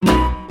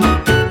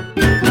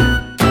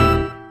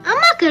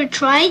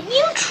try it,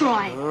 you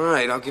try it. All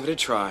right, I'll give it a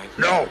try.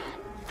 No.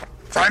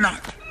 Try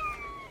not.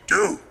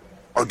 Do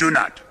or do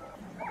not.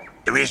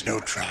 There is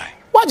no try.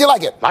 Why'd you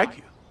like it? Like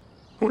you?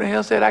 Who the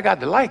hell said I got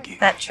to like you?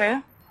 That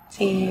true?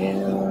 Do you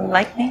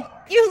like me?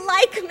 You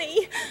like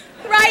me.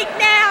 Right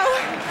now.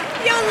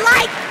 You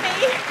like me.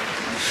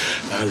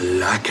 I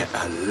like it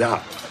a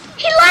lot.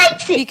 He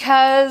likes it.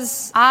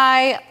 Because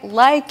I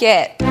like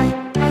it.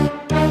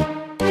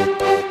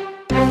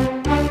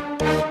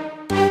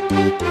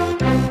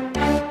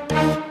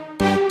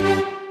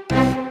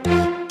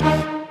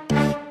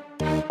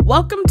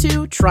 Welcome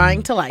to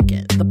Trying to Like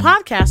It, the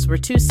podcast where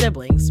two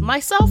siblings,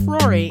 myself,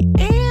 Rory,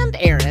 and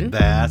Aaron,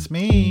 that's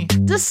me,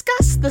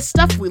 discuss the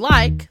stuff we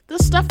like, the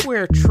stuff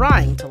we're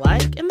trying to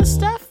like, and the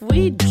stuff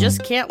we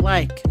just can't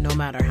like, no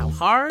matter how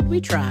hard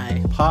we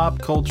try. Pop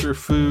culture,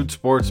 food,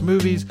 sports,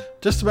 movies,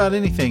 just about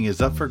anything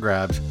is up for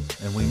grabs,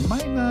 and we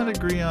might not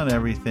agree on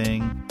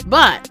everything.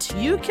 But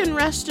you can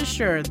rest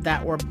assured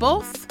that we're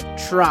both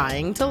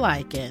trying to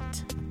like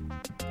it.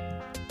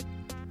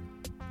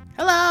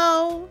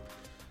 Hello!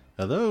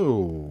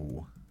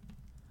 Hello.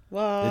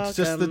 Welcome it's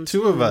just the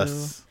two of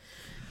us.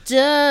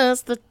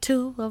 Just the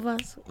two of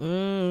us.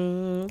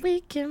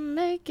 We can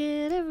make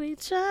it if we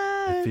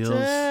try.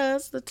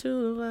 Just the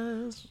two of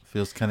us.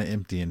 Feels kind of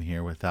empty in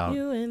here without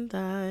you and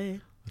I.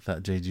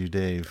 Without J.J.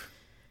 Dave.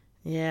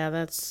 Yeah,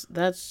 that's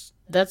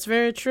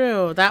very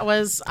true. That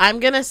was, I'm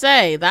gonna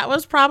say, that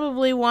was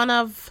probably one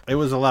of it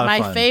was a lot of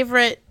my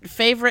fun.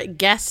 favorite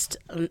guest.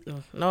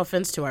 No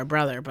offense to our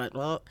brother, but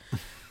well.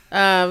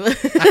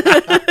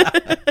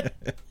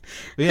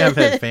 We have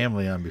had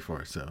family on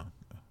before, so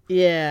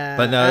yeah.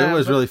 But no, it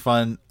was really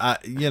fun.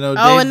 Dave,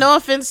 and no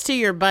offense to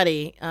your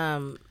buddy,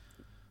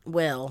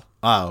 Will.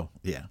 Oh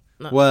yeah.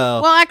 No.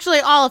 Well, actually,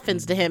 all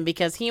offense to him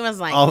because he was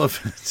like, all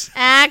offense.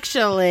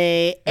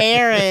 Actually,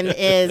 Aaron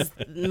is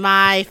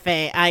my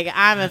fan.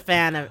 I'm a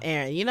fan of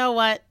Aaron. You know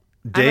what?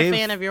 Dave, I'm a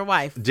fan of your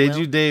wife.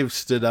 JJ Dave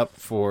stood up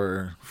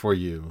for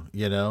you,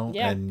 yeah,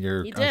 and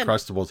your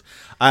Uncrustables.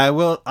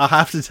 I'll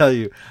have to tell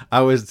you,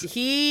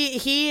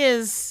 he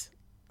is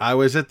I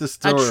was at the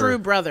store. A true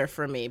brother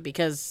for me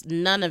because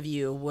none of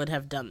you would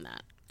have done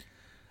that.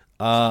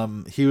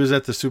 He was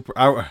at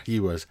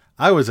the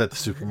I was at the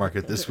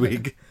supermarket this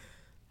week.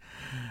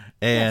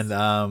 And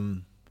yes.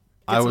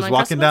 I was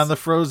walking down the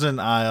frozen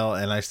aisle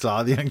and I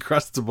saw the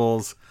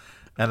Uncrustables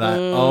and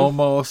I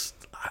almost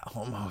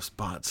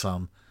bought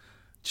some.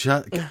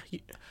 I'm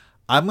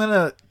going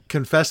to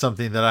confess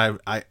something that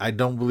I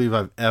don't believe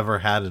I've ever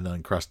had an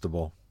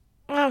Uncrustable.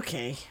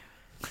 Okay.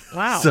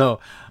 Wow. So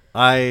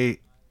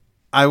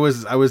I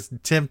was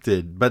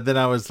tempted, but then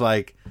I was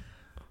like,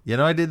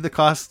 I did the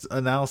cost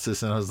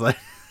analysis and I was like,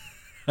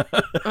 oh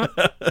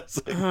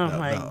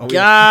my gosh. No, we're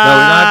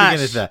not have to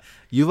get into that.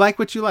 You like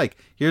what you like.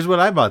 Here's what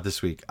I bought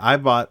this week.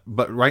 But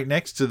right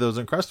next to those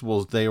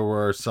Uncrustables, there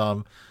were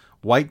some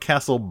White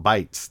Castle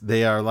bites.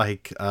 They are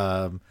like,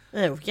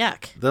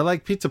 yuck. They're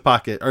like pizza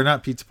pocket or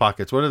not pizza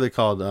pockets. What are they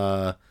called?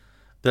 They're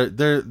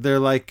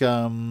like, what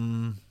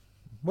are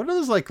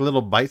those like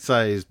little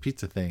bite-sized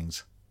pizza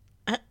things?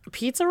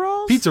 Pizza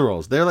rolls? Pizza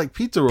rolls. They're like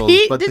pizza rolls.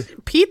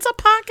 Pizza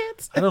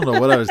pockets? I don't know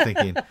what I was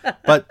thinking.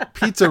 But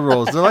pizza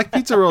rolls. They're like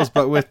pizza rolls,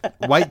 but with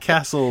White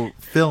Castle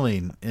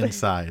filling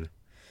inside.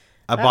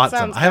 I bought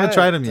some. I haven't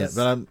tried them yet,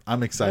 but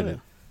I'm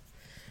excited.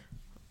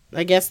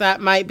 I guess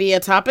that might be a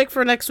topic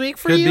for next week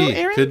for you,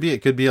 Aaron? Could be.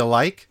 It could be a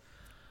like.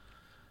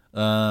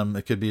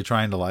 It could be a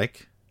trying to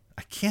like.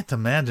 I can't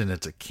imagine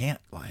it's a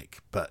can't like,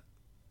 but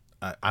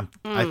I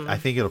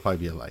think it'll probably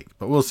be a like.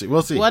 But we'll see.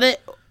 What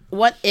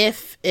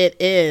if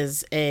it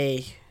is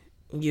a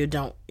you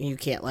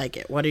can't like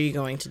it? What are you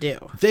going to do?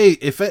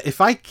 If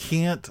I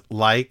can't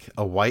like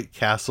a White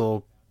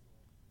Castle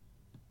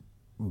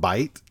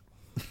bite,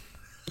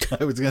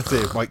 I was gonna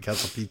say White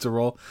Castle pizza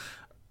roll.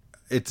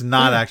 It's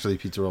not actually a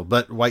pizza roll,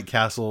 but White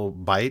Castle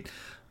bite.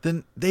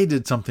 Then they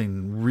did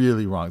something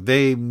really wrong.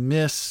 They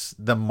miss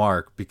the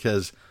mark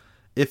because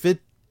if it's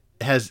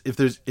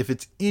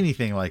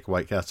anything like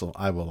White Castle,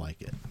 I will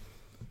like it.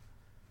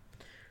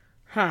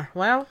 Huh.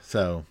 Well.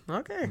 So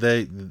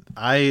okay.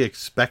 I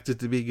expect it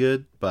to be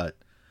good, but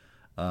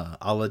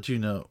I'll let you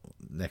know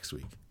next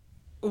week.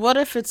 What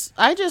if it's?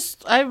 What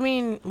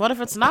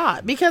if it's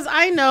not? Because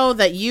I know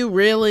that you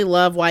really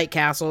love White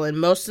Castle, and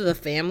most of the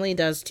family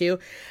does too.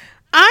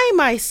 I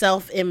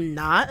myself am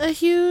not a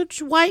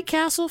huge White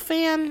Castle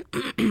fan,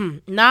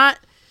 not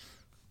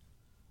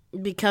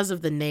because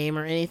of the name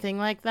or anything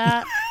like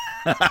that.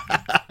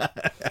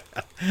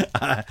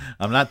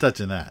 I'm not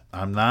touching that.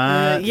 I'm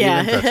not.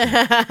 Even touching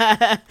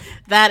that.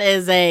 That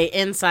is a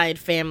inside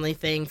family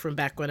thing from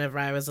back whenever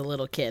I was a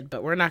little kid,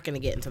 but we're not going to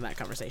get into that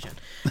conversation.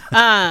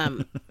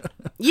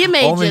 You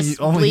may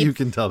only you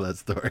can tell that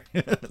story.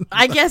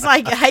 I guess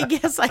I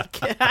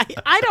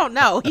don't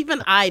know.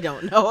 Even I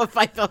don't know if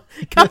I feel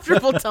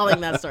comfortable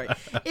telling that story.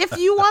 If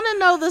you want to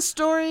know the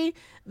story,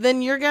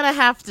 then you're going to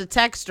have to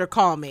text or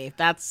call me.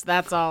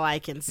 That's all I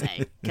can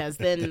say, because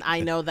then I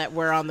know that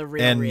we're on the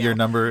real. And your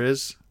number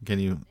is? Can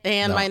you?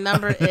 And my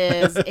number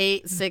is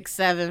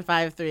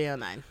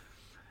 867-5309.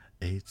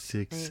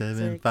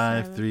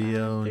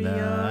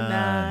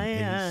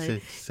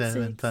 8675309.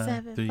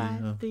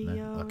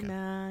 8675309.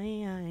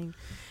 Okay.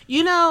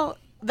 You know,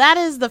 that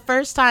is the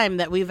first time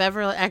that we've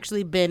ever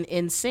actually been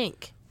in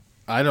sync.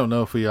 I don't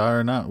know if we are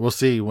or not. We'll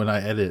see when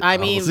I edit. I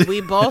mean,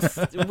 we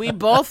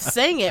both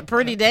sang it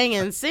pretty dang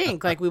in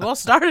sync. Like we both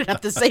started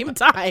at the same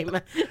time.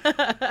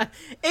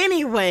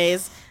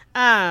 Anyways,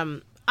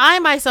 I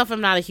myself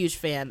am not a huge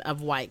fan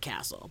of White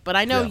Castle, but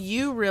I know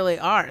you really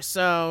are.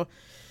 So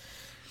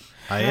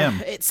I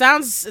am. It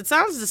sounds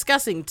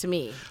disgusting to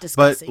me.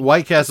 Disgusting. But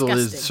White Castle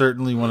is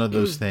certainly one of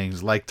those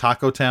things, like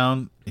Taco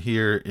Town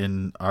here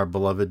in our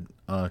beloved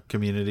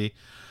community.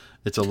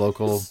 It's a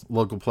local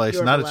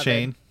place, not beloved. a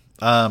chain.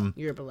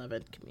 Your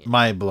beloved community.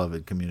 My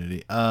beloved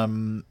community.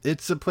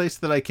 It's a place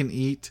that I can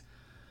eat,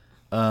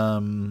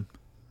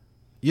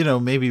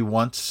 maybe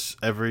once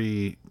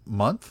every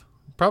month.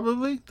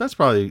 Probably. That's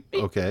probably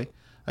okay.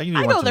 I can eat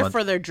I once go a there month.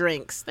 for their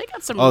drinks. They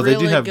got some they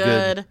really do have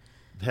good.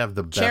 They have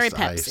the best cherry ice.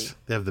 Pepsi.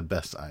 They have the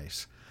best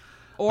ice.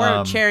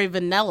 Or cherry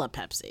vanilla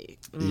Pepsi.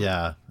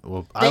 Yeah.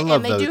 Well, I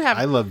love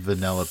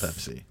vanilla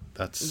Pepsi.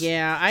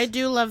 Yeah, I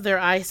do love their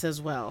ice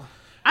as well.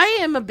 I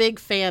am a big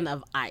fan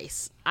of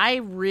ice. I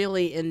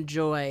really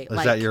enjoy.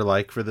 Is that your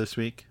like for this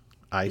week?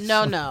 Ice?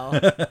 No.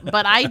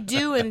 But I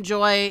do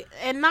enjoy,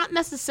 and not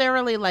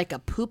necessarily like a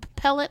poop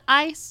pellet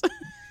ice.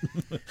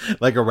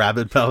 Like a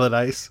rabbit pellet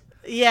ice?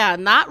 Yeah,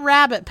 not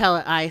rabbit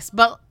pellet ice,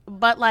 but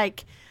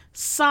like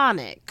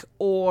Sonic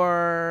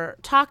or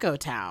Taco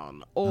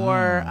Town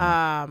or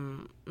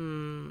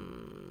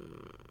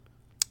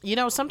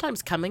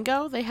sometimes Come and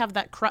Go. They have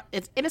that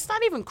and it's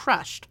not even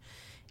crushed.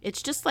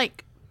 It's just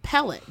like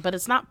pellet, but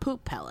it's not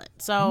poop pellet.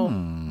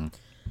 So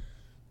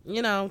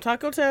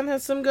Taco Town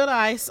has some good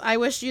ice. I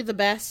wish you the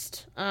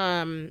best.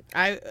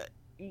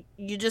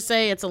 You just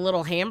say it's a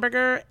little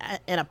hamburger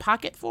in a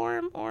pocket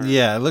form, or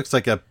yeah, it looks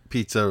like a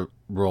pizza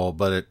roll,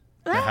 but it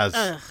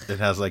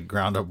has like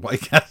ground up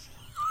White Castle.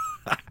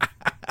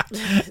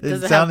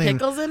 Does it have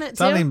pickles in it too?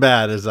 Sounding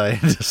bad as I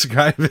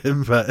describe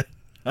it, but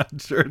I'm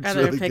sure it's Are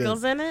really there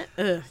pickles in it?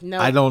 No,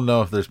 I don't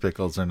know if there's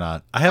pickles or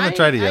not. I haven't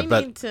tried it yet,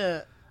 but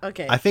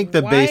okay. I think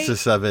the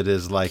basis of it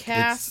is like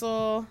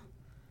Castle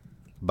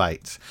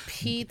bites.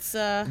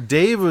 Pizza.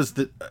 Dave,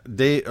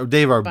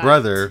 our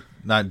brother,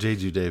 not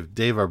Jeju Dave.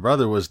 Dave, our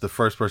brother, was the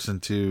first person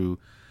to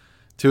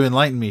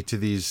enlighten me to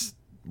these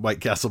White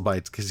Castle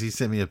bites because he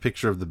sent me a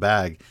picture of the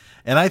bag,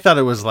 and I thought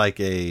it was like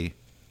a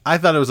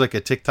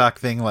TikTok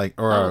thing, like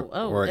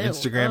or an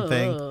Instagram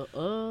thing.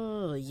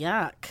 Oh,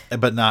 yuck!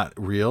 But not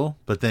real.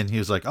 But then he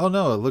was like, "Oh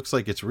no, it looks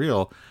like it's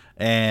real,"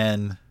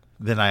 and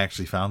then I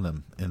actually found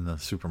them in the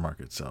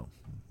supermarket. So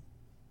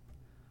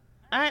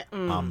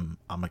I'm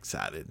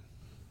excited.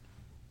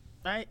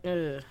 I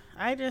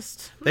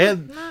just they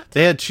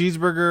had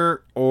cheeseburger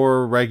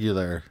or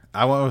regular.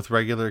 I went with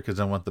regular because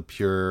I want the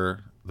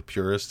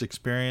purest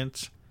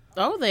experience.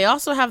 Oh, they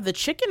also have the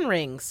chicken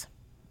rings.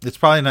 It's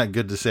probably not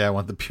good to say I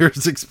want the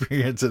purest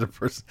experience at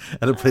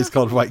a place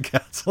called White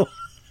Castle.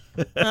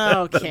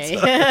 Okay.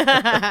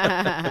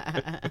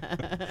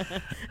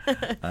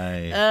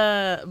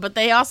 But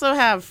they also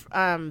have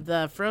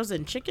the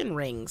frozen chicken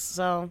rings.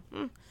 So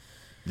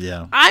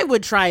yeah, I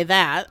would try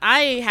that.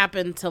 I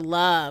happen to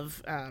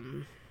love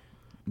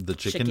the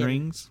chicken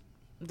rings.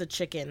 The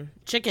chicken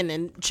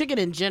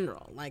in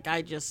general. Like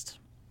I just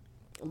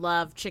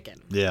love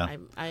chicken. Yeah,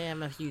 I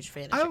am a huge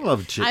fan of chicken. I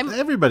love chicken.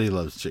 Everybody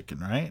loves chicken,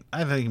 right?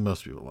 I think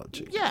most people love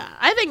chicken. Yeah,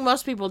 I think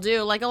most people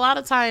do. Like a lot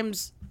of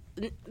times,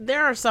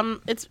 there are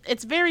some.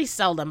 It's very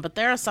seldom, but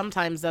there are some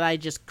times that I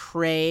just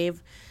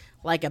crave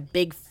like a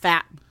big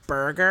fat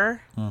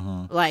burger,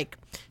 like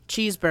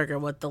cheeseburger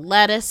with the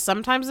lettuce,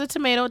 sometimes the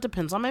tomato. It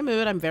depends on my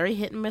mood. I'm very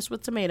hit and miss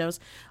with tomatoes,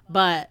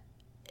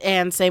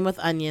 and same with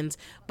onions.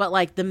 But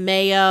like the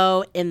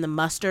mayo and the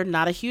mustard,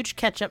 not a huge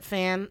ketchup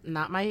fan.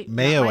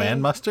 Mayo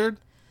and mustard.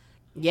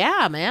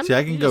 Yeah, man. See,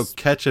 I can go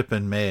ketchup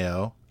and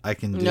mayo. I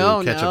can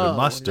do ketchup and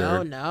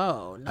mustard.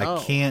 No.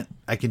 I can't.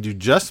 I can do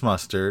just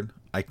mustard.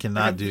 I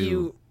cannot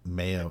do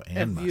mayo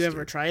and mustard. Have you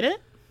ever tried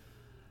it?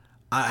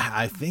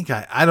 I think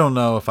I don't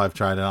know if I've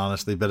tried it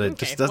honestly, but it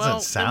just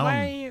doesn't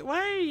sound. Why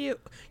are you?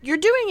 You're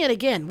doing it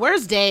again.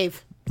 Where's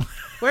Dave?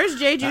 Where's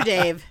Jeju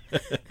Dave?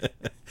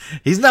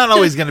 He's not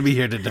always going to be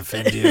here to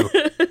defend you.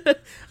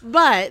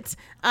 But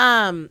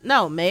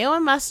no, mayo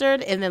and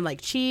mustard, and then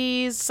like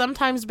cheese,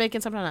 sometimes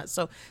bacon, sometimes not.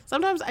 So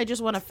sometimes I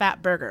just want a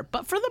fat burger.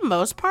 But for the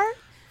most part,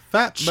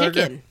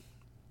 chicken.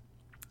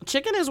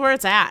 Chicken is where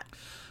it's at.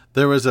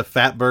 There was a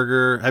Fat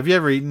Burger. Have you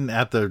ever eaten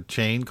at the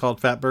chain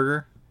called Fat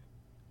Burger?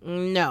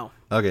 No.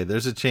 Okay,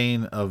 there's a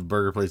chain of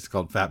burger places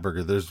called Fat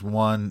Burger. There's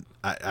one,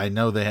 I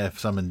know they have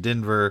some in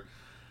Denver.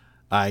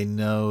 I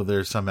know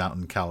there's some out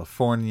in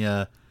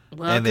California.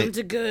 Welcome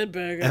to Good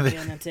Burger. I'm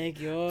going to take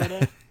your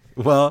order.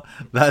 Well,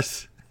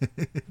 that's...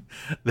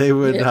 they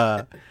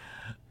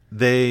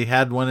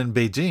had one in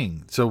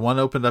Beijing. So one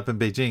opened up in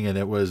Beijing, and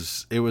it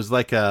was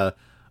like a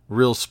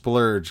real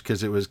splurge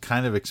because it was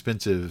kind of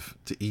expensive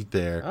to eat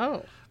there.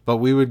 Oh. But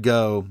we would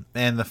go,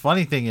 and the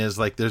funny thing is,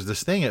 like, there's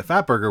this thing at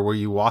Fat Burger where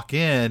you walk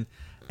in,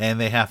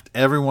 and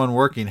everyone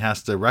working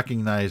has to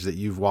recognize that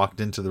you've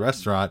walked into the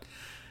restaurant,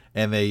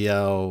 and they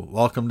yell,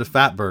 "Welcome to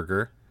Fat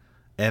Burger."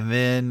 And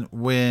then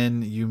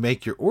when you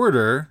make your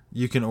order,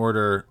 you can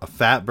order a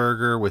fat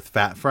burger with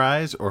fat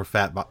fries or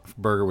a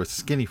burger with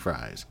skinny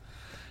fries.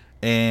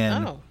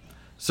 And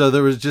so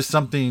there was just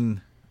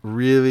something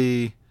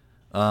really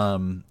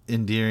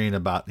endearing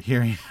about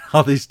hearing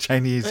all these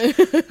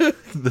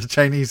the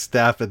Chinese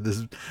staff at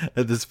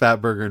this Fat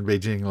Burger in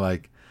Beijing,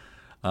 like,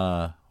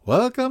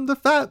 "Welcome to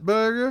Fat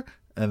Burger,"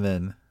 and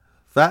then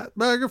 "Fat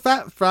Burger,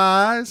 fat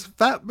fries,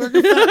 Fat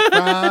Burger, fat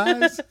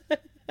fries."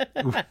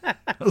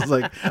 I was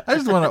like, I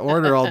just want to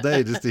order all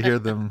day just to hear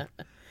them,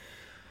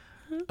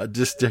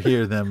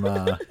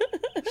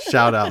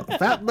 shout out,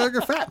 "Fat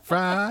Burger, fat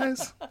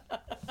fries."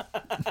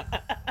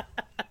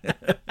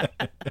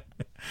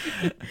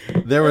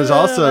 There was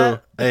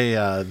also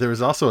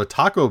a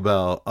Taco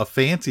Bell, a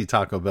fancy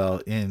Taco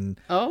Bell in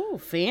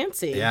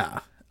fancy,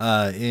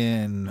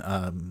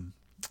 in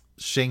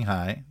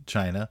Shanghai,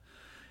 China,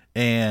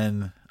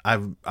 and I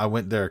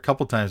went there a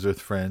couple times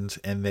with friends,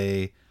 and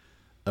they.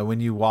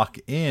 When you walk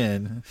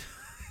in,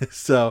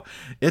 so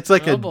it's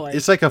like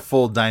a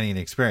full dining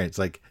experience.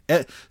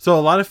 So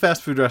a lot of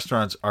fast food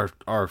restaurants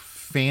are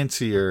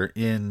fancier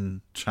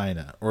in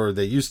China, or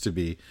they used to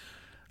be.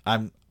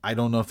 I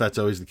don't know if that's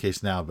always the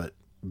case now, but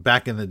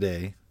back in the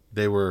day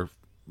they were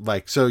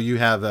like. So you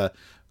have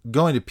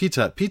going to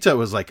Pizza Hut. Pizza Hut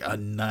was like a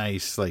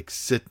nice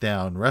sit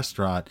down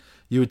restaurant.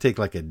 You would take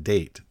like a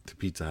date to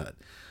Pizza Hut,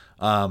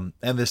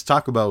 and this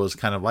Taco Bell was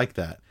kind of like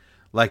that.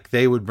 Like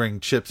they would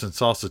bring chips and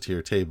salsa to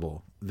your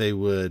table. They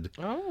would.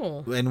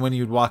 And when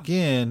you'd walk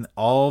in,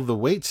 all the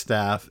wait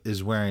staff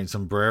is wearing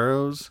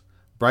sombreros,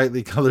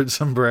 brightly colored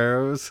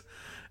sombreros,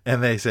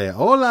 and they say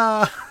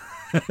 "Hola."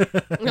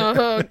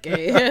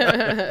 Okay.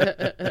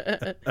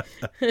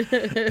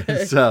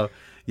 So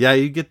yeah,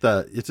 you get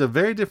it's a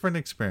very different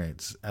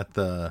experience at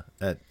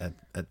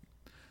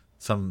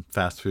some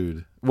fast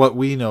food. What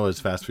we know as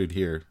fast food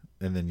here,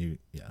 and then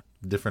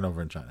different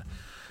over in China.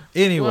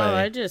 Anyway,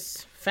 well,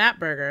 Fat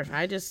Burger.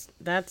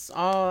 That's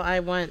all I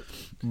want.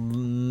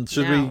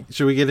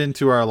 Should we get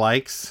into our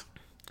likes?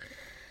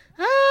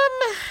 Yeah,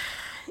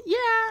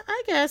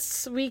 I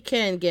guess we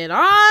can get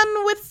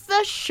on with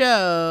the show.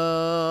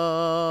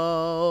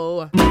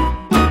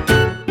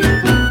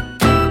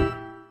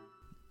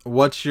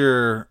 What's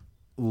your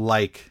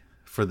like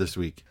for this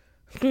week?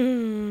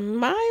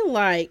 My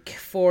like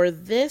for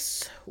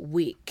this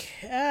week,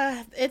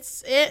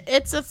 it's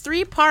a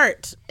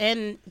 3-part,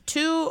 and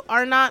 2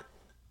 aren't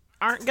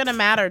gonna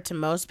matter to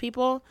most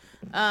people,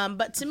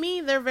 but to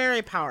me they're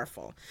very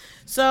powerful.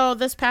 So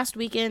this past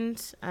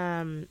weekend,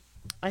 I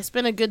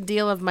spent a good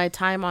deal of my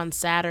time on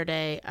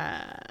Saturday.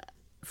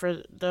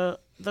 For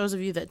those of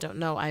you that don't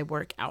know, I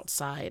work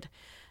outside.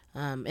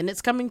 And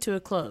it's coming to a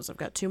close. I've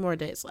got 2 more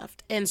days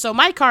left, and so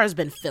my car has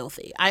been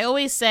filthy. I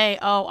always say,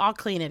 "Oh, I'll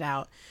clean it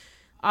out.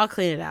 I'll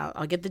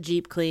get the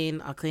Jeep clean.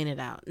 I'll clean it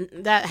out."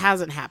 That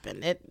hasn't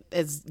happened. It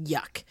is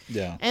yuck.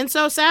 Yeah. And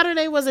so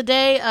Saturday was a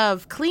day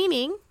of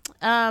cleaning.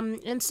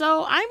 And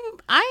so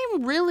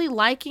I'm really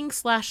liking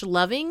 /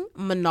 loving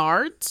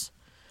Menards.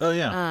 Oh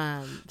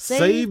yeah.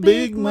 Save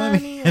big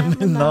money at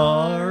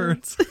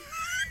Menards.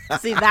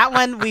 See, that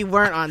one we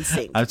weren't on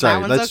sync. I'm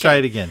sorry. Let's try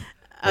it again.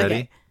 Ready?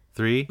 Okay.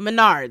 3.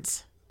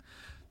 Menards.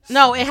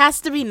 No, it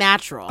has to be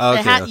natural.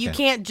 Okay, You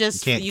can't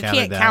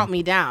count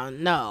me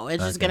down. No,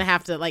 it's just gonna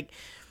have to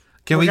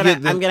Can we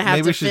get? I'm gonna have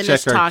maybe to we should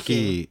finish check our talking.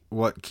 key.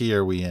 What key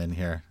are we in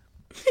here?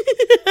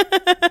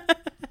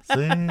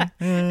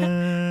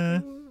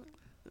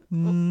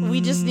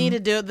 We just need to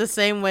do it the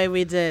same way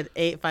we did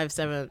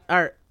 857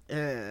 or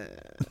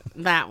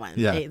that one.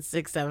 Yeah.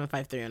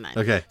 8675309.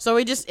 Okay. So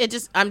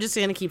I'm just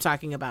gonna keep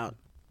talking about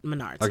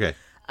Menards. Okay.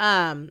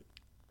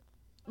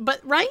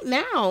 But right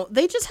now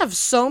they just have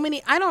so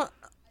many.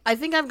 I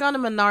think I've gone to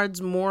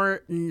Menards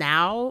more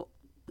now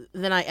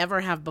than I ever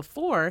have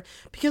before,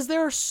 because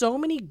there are so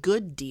many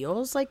good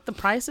deals, like the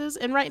prices.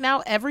 And right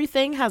now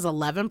everything has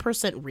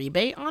 11%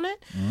 rebate on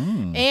it.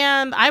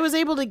 And I was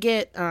able to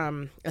get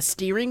a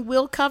steering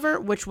wheel cover,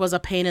 which was a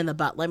pain in the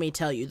butt. Let me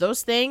tell you,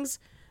 those things,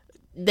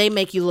 they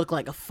make you look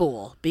like a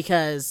fool,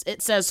 because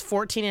it says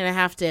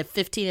 14.5 to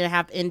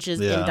 15.5 inches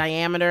in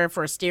diameter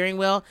for a steering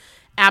wheel.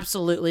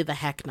 Absolutely the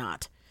heck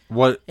not.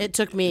 What? It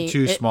took me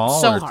too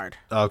small? So hard.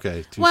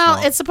 Okay. Too well,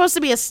 small. It's supposed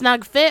to be a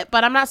snug fit,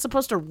 but I'm not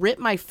supposed to rip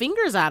my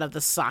fingers out of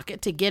the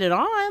socket to get it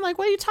on. Like,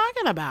 what are you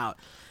talking about?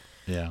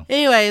 Yeah.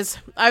 Anyways,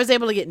 I was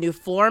able to get new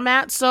floor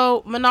mats.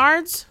 So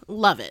Menards,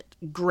 love it.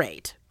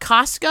 Great.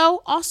 Costco,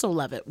 also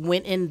love it.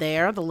 Went in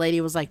there. The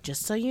lady was like,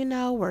 "Just so you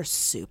know, we're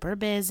super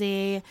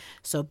busy,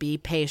 so be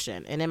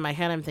patient." And in my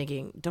head, I'm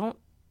thinking, don't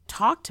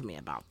talk to me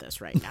about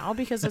this right now,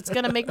 because it's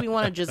going to make me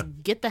want to just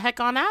get the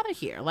heck on out of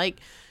here. Like,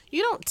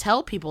 you don't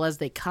tell people as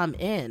they come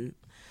in,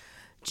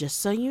 "Just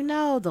so you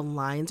know, the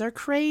lines are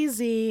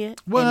crazy."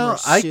 Well,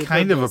 I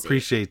kind of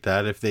appreciate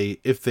that if they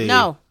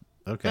No.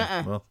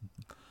 Okay. Well,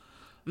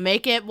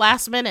 Make it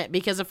last minute,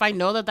 because if I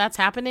know that that's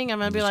happening, I'm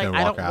gonna be like,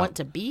 I don't want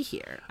to be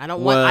here. I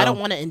don't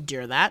want to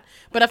endure that.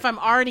 But if I'm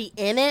already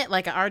in it,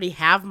 like I already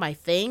have my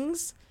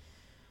things.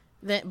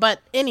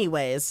 But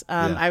anyways,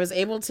 I was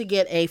able to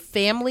get a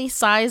family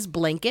size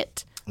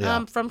blanket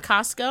from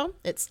Costco.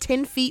 It's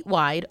 10 feet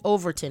wide,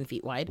 over 10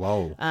 feet wide.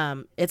 Whoa.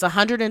 It's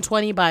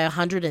 120 by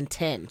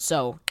 110.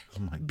 So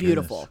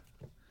beautiful.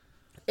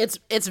 Goodness.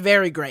 It's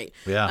very great.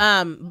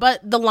 Yeah.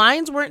 But the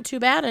lines weren't too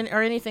bad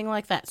or anything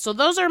like that. So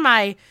those are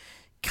my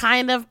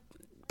kind of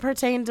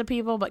pertain to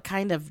people, but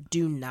kind of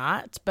do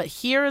not. But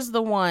here is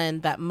the one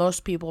that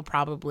most people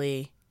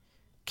probably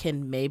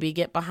can maybe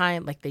get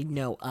behind, like they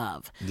know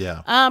of.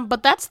 Yeah.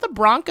 But that's the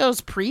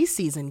Broncos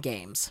preseason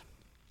games.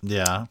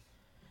 Yeah.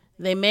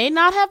 They may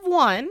not have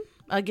won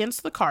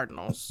against the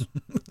Cardinals.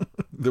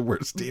 The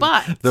worst team.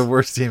 But the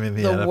worst team in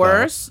the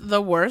NFL.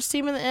 The worst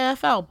team in the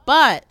NFL.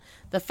 But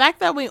the fact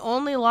that we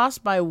only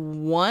lost by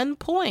 1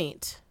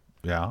 point,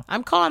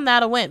 I'm calling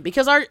that a win,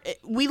 because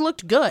we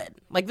looked good.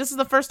 Like, this is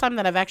the first time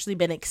that I've actually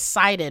been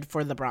excited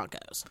for the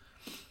Broncos.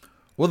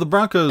 Well, the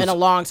Broncos in a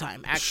long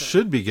time, actually,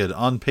 should be good.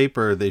 On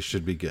paper, they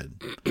should be good.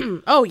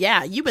 Oh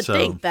yeah, you would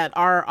think that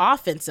our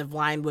offensive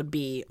line would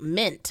be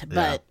mint,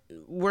 but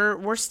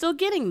we're still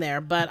getting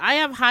there. But I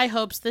have high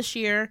hopes this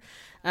year.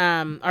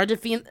 Our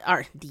defensive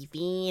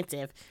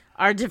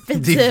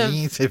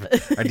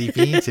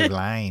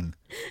line.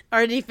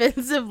 Our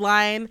defensive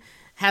line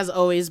has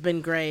always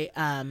been great,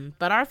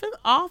 but our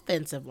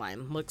offensive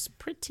line looks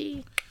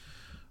pretty.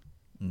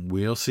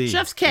 We'll see.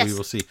 Chef's kiss. We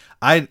will see.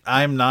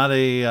 I'm not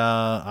a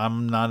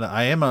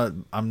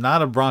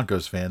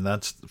Broncos fan,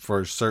 that's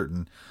for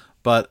certain.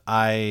 But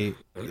I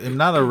am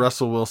not a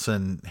Russell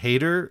Wilson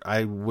hater.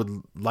 I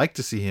would like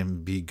to see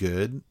him be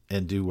good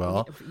and do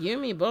well. You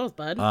and me both,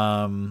 bud.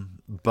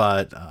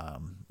 But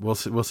we'll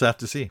see. We'll have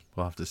to see.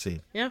 We'll have to see.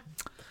 Yeah.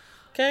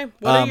 Okay.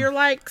 What are your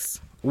likes?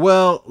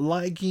 Well,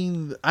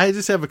 I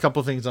just have a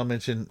couple things I'll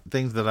mention.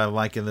 Things that I'm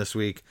liking this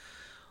week.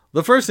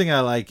 The first thing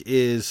I like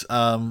is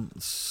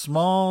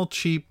small,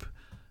 cheap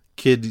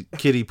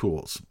kiddie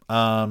pools.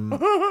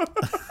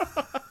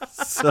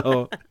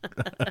 So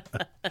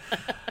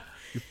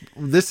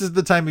this is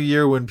the time of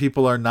year when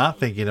people are not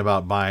thinking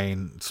about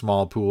buying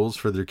small pools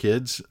for their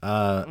kids,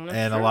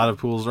 and a lot of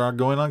pools are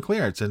going on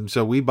clearance. And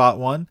so we bought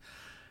one.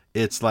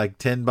 It's like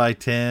 10 by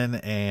 10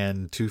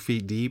 and 2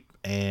 feet deep,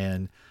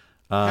 and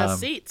has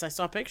seats. I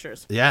saw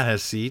pictures. Yeah, it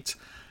has seats,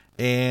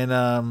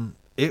 and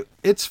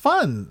it's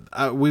fun.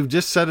 We've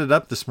just set it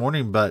up this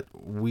morning, but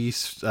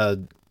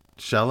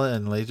Shella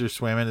and Laser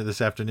swam in it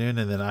this afternoon,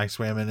 and then I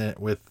swam in it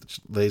with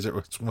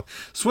Laser.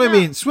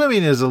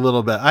 Swimming is a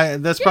little bit.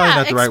 That's probably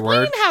not the right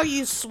word. Explain how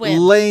you swim.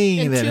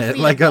 Laying in it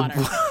like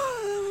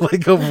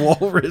a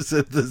walrus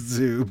at the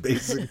zoo,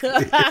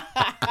 basically.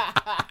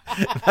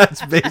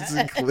 That's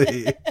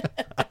basically.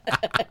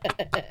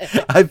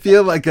 I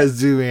feel like a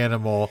zoo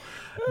animal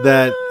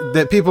that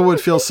people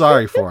would feel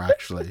sorry for,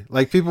 actually.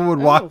 Like, people would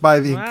walk by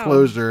the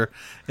enclosure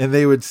and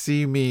they would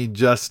see me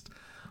just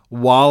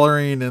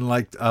wallowing in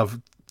like a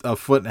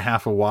foot and a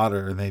half of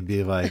water, and they'd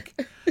be like,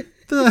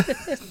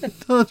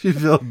 don't you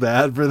feel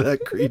bad for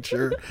that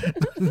creature?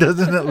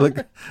 Doesn't it look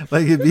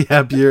like it'd be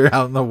happier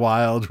out in the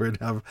wild where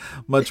it'd have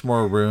much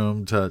more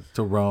room to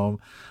roam?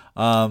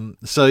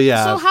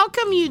 So how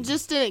come you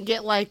just didn't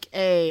get like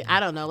a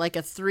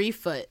 3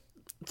 foot,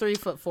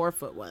 4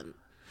 foot one?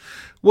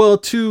 Well,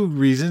 2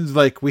 reasons.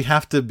 Like, we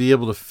have to be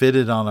able to fit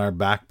it on our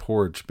back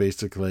porch,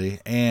 basically.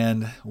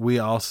 And we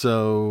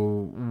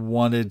also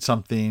wanted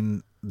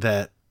something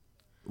that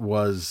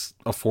was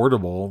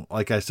affordable.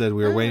 Like I said,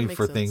 we were waiting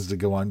for things to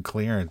go on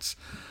clearance.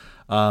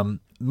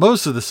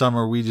 Most of the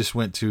summer, we just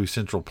went to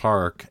Central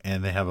Park,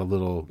 and they have a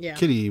little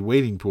kiddie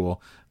wading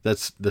pool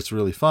that's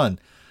really fun.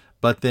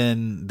 But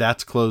then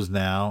that's closed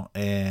now.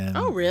 And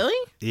oh,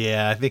 really?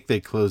 Yeah, I think they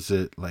closed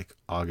it like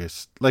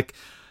August, like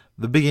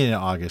the beginning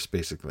of August,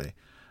 basically.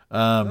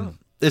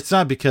 It's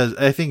not because,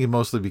 I think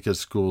mostly because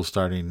school's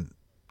starting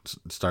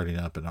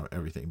up and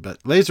everything. But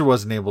Laser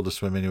wasn't able to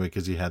swim anyway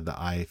because he had the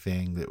eye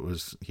thing that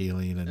was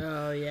healing. And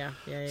yeah.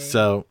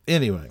 So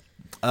anyway,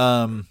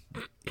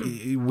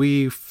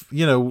 he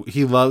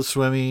loves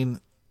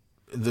swimming.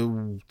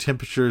 The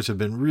temperatures have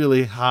been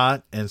really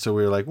hot, and so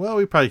we were like, well,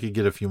 we probably could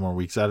get a few more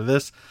weeks out of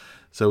this.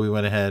 So we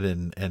went ahead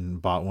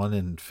and bought one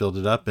and filled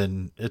it up,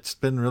 and it's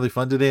been really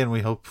fun today.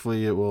 And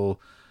hopefully it'll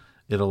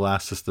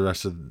last us the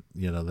rest of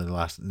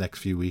the next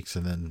few weeks,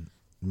 and then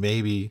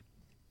maybe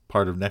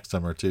part of next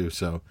summer too.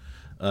 So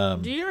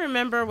do you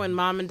remember when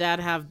Mom and Dad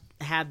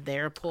had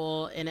their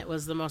pool, and it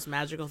was the most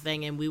magical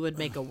thing, and we would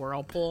make a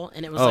whirlpool,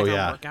 and it was our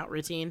workout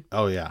routine?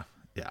 Oh yeah.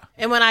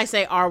 And when I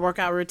say our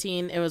workout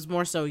routine, it was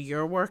more so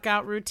your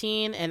workout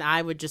routine, and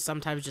I would just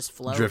sometimes just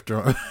float, drift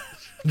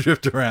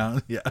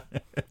around. Yeah,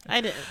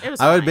 I did. It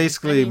was. I would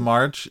basically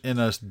march in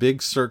a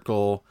big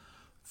circle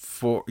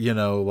for I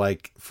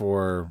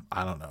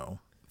don't know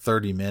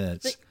 30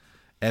 minutes,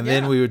 and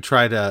then we would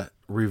try to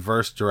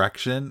reverse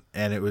direction,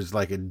 and it was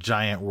like a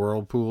giant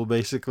whirlpool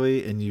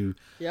basically, and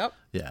it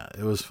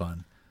was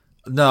fun.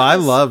 No, I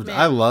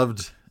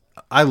loved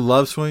I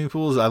love swimming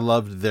pools. I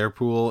loved their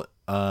pool,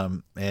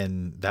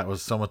 and that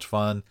was so much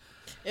fun.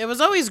 It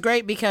was always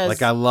great because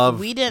Like, I love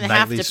we didn't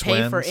have to nightly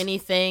pay for swims.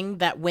 anything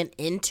that went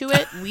into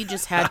it. We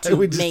just had to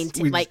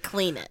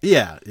clean it.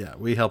 Yeah,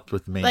 we helped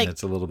with Like,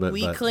 maintenance a little bit.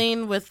 we but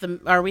cleaned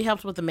we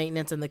helped with the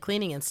maintenance and the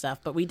cleaning and stuff,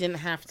 but we didn't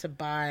have to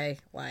buy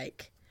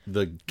like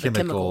the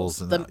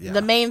chemicals, and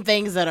the main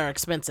things that are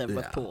expensive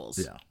with pools.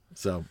 Yeah.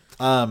 So,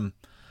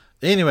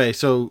 anyway,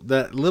 so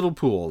that little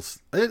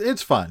pools,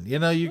 it's fun. You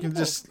know, you can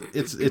just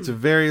it's a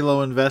very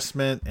low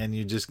investment, and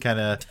you just kind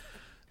of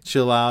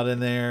chill out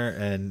in there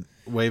and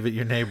wave at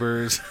your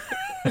neighbors.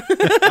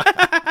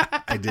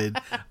 I did.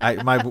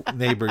 My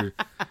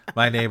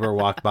neighbor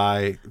walked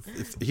by.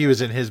 He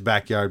was in his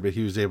backyard, but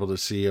he was able to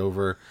see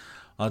over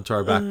onto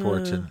our back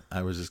porch, and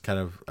I was just kind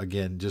of,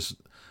 again, just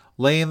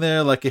laying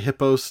there like a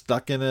hippo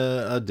stuck in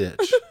a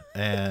ditch.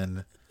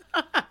 And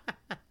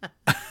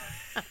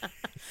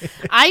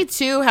I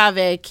too have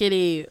a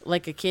kitty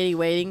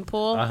wading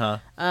pool.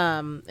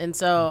 And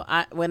so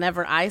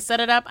whenever I set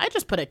it up, I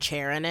just put a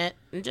chair in it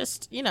and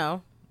just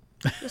hang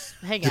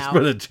just out.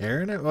 put a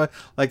chair in it. What?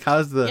 Like,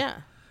 how's the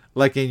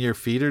like, in your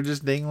feet are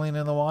just dangling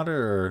in the water,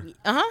 or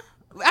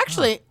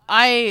Actually,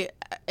 I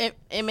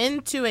am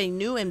into a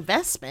new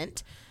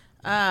investment.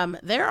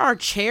 There are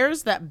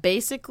chairs that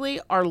basically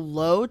are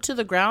low to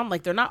the ground,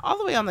 like they're not all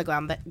the way on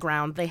the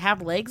ground. They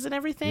have legs and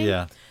everything.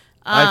 Yeah.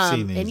 I've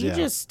seen these, and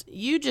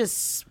you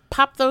just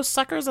pop those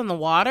suckers in the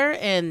water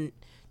and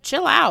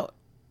chill out.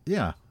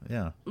 Yeah.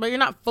 But you're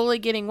not fully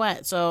getting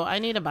wet, so I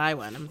need to buy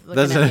one. I'm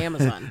looking at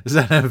Amazon. Is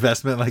that an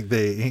investment? Like,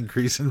 they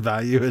increase in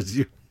value as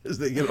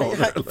they get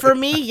older? For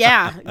me,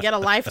 yeah, get a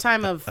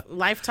lifetime of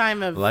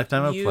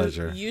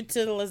pleasure,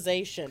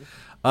 utilization.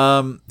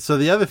 So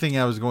the other thing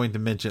I was going to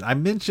mention, I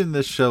mentioned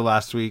this show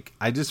last week.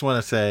 I just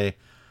want to say,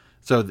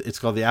 so it's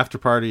called The After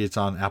Party. It's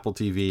on Apple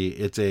TV.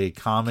 It's a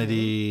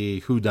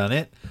comedy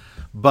whodunit.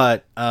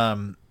 But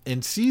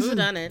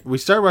we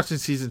started watching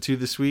season 2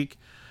 this week,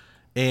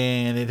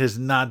 and it has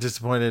not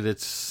disappointed.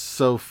 It's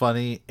so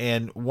funny.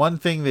 And one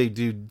thing they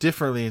do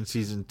differently in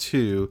season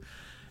 2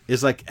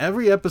 is, like,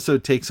 every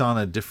episode takes on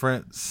a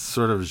different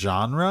sort of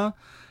genre.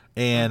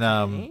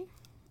 And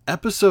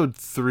episode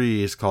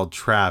 3 is called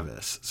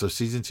Travis. So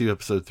season 2,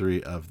 episode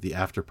 3 of The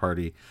After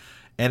Party.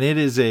 And it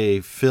is a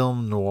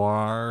film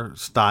noir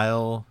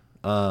style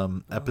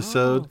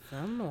episode.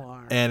 Film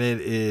noir. And it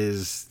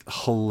is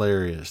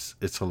hilarious.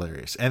 It's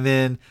hilarious. And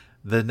then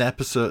the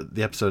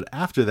episode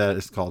after that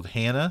is called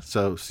Hannah.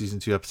 So season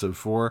 2, episode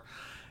 4.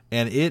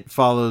 And it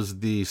follows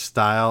the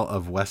style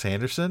of Wes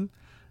Anderson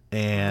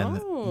and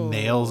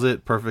nails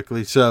it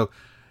perfectly. So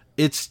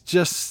it's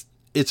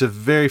a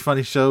very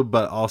funny show,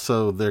 but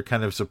also they're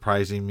kind of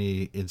surprising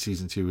me in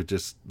season 2 with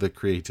just the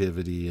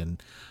creativity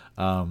and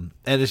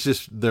it's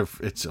just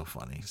it's so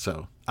funny.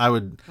 So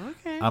I'm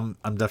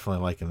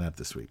definitely liking that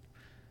this week.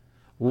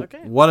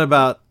 What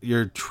about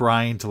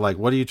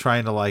what are you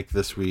trying to like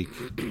this week?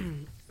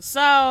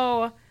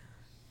 So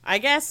I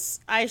guess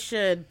I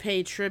should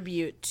pay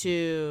tribute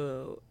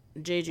to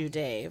Jeju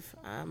Dave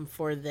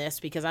for this,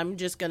 because I'm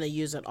just going to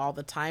use it all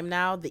the time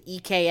now. The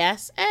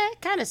EKS,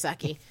 kind of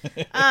sucky.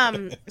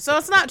 So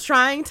it's not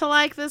trying to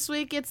like this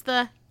week. It's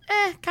the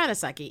kind of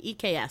sucky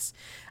EKS.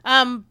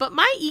 But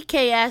my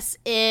EKS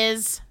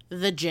is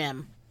the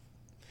gym.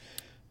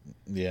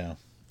 Yeah,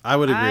 I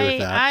would agree with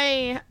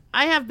that.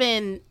 I have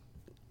been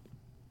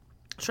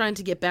trying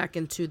to get back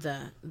into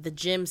the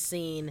gym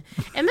scene,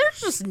 and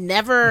there's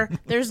never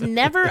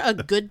a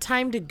good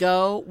time to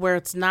go where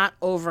it's not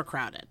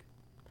overcrowded.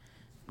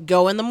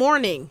 Go in the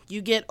morning.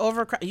 You get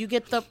you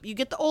get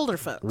the older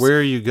folks. Where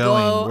are you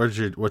going?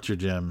 What's your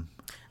gym?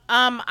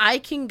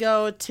 I can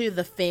go to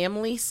the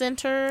family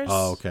centers.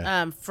 Oh,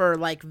 okay. For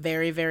like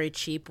very, very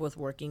cheap with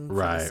working for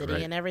the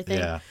city and everything.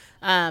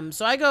 Yeah.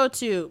 So I go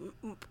to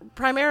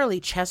primarily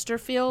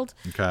Chesterfield.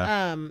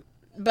 Okay.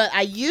 But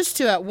I used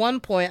to, at one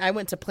point, I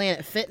went to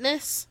Planet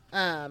Fitness.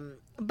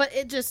 But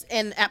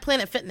and at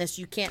Planet Fitness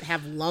you can't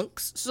have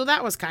lunks, so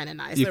that was kind of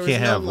nice. You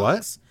can't have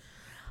lunks.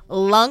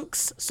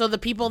 Lunks, so the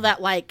people that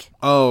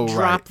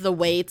drop the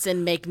weights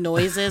and make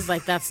noises,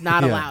 like, that's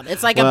not allowed.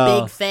 It's like a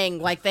big thing.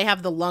 Like, they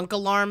have the lunk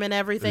alarm and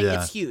everything.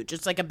 Yeah. It's huge.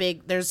 It's like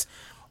there's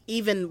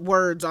even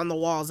words on the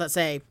walls that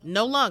say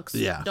no lunks.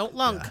 Yeah. Don't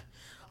lunk. Yeah.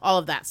 All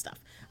of that stuff.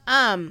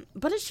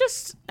 But it's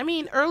just,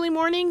 early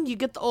morning, you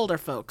get the older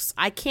folks.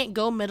 I can't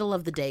go middle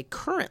of the day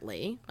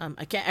currently.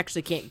 I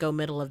can't go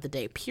middle of the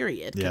day,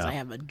 period, because I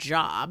have a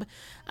job.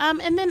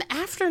 And then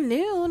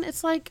afternoon,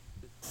 it's like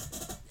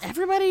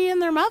everybody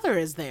and their mother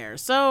is there.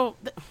 So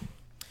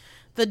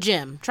the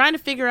gym, trying to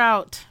figure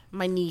out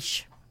my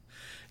niche.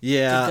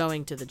 Yeah.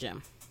 Going to the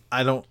gym.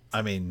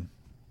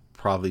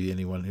 Probably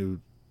anyone who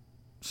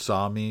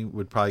saw me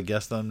would probably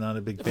guess that I'm not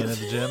a big fan of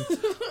the gym,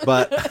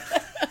 but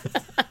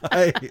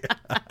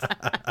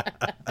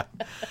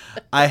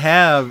I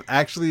have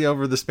actually,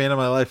 over the span of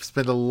my life,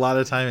 spent a lot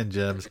of time in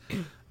gyms.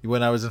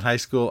 When I was in high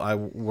school, I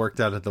worked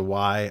out at the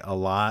Y a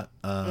lot.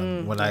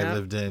 When I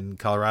lived in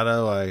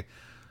Colorado, I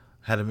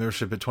had a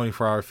membership at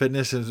 24 Hour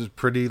Fitness, and it was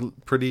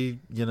pretty,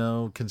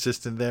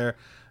 consistent there.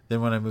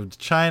 Then when I moved to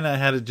China, I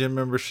had a gym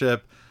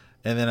membership.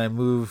 And then I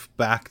moved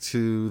back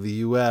to the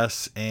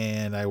U.S.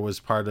 and I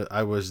was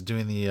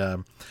doing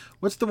the,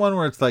 what's the one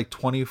where it's like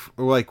 20,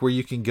 or like where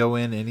you can go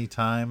in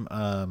anytime?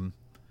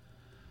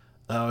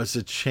 It's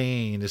a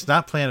chain. It's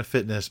not Planet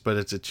Fitness, but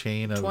it's a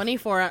chain of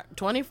 24 hour,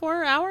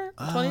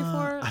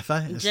 24. I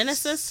thought it was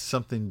Genesis,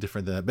 something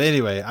different than that. But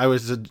anyway, I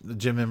was a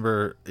gym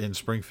member in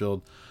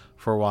Springfield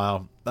for a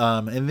while,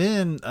 and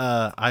then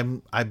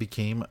I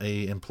became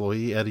a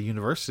employee at a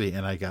university,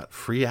 and I got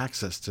free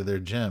access to their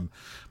gym.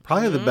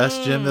 Probably the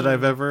best gym that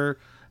I've ever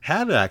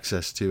had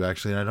access to,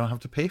 actually, and I don't have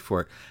to pay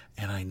for it.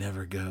 And I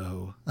never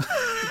go.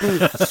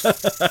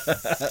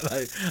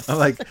 I'm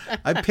like,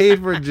 I paid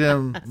for a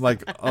gym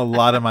like a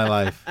lot of my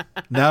life.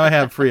 Now I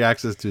have free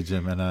access to a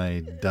gym, and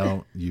I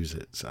don't use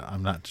it, so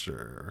I'm not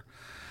sure.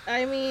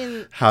 I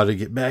mean, how to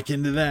get back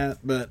into that,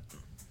 but.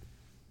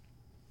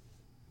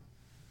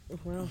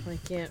 Well, I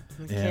can't.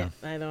 Yeah.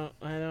 I don't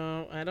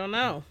know. I don't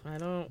know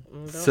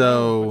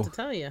what to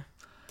tell you.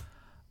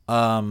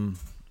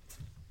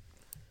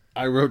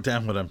 I wrote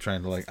down what I'm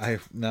trying to like.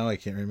 Now I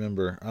can't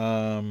remember.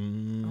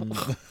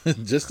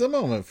 Just a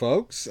moment,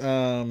 folks.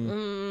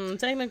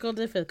 Technical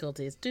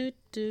difficulties. Where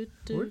did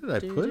I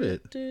put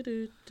it?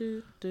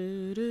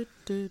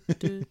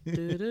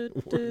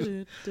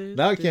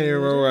 Now I can't even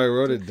remember where I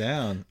wrote it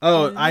down.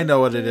 Oh, I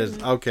know what it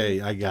is. Okay,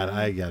 I got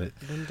it.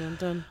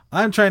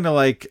 I'm trying to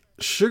like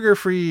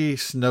sugar-free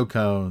snow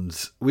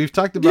cones. We've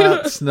talked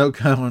about snow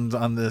cones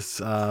on this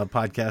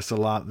podcast a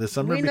lot this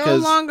summer. We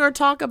because no longer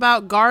talk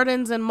about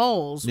gardens and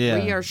moles. Yeah.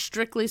 We are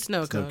strictly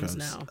snow cones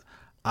now.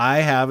 I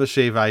have a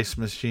shave ice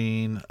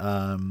machine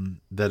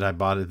that I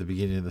bought at the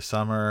beginning of the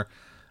summer.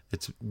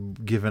 It's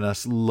given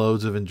us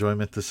loads of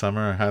enjoyment this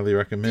summer. I highly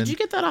recommend. Did you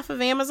get that off of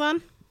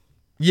Amazon?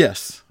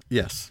 Yes.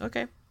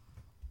 Okay.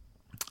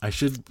 I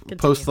should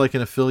post like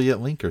an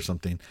affiliate link or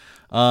something.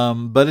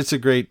 But it's a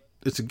great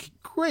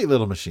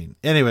little machine.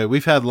 Anyway,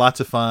 we've had lots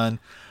of fun.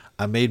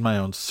 I made my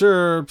own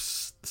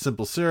syrups,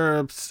 simple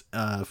syrups,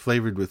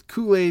 flavored with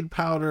Kool-Aid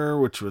powder,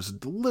 which was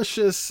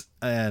delicious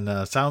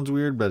and sounds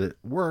weird, but it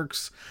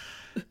works.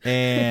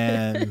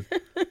 And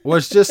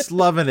was just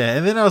loving it.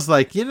 And then I was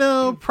like,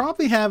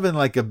 probably having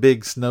like a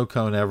big snow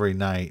cone every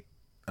night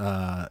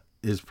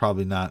is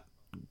probably not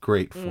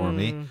great for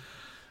me.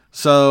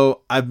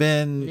 So I've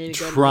been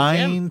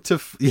trying to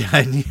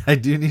I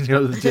do need to go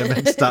to the gym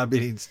and stop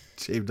eating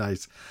shaved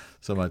ice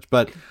so much.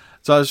 But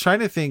so I was trying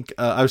to think,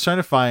 I was trying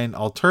to find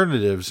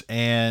alternatives.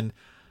 And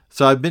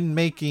so I've been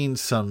making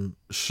some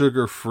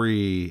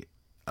sugar-free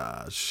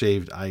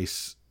shaved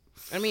ice.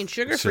 I mean,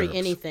 sugar-free syrups.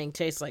 Anything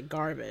tastes like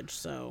garbage.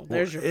 So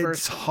there's your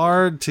first. It's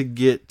hard to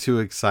get too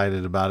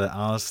excited about it,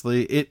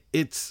 honestly.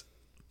 It's.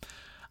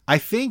 I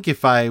think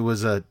if I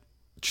was a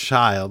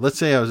child, let's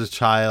say I was a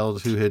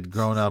child who had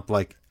grown up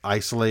like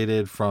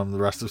isolated from the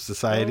rest of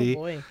society. Oh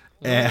boy!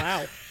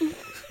 Wow.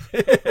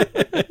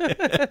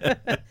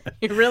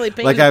 You're really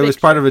painting like a I was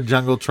picture. part of a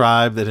jungle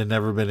tribe that had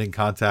never been in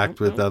contact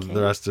with the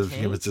rest of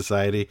human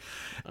society,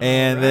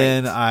 and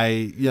then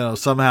I,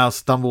 somehow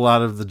stumble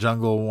out of the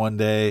jungle one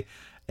day.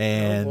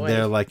 And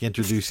they're like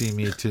introducing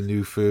me to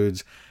new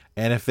foods.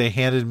 And if they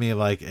handed me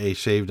like a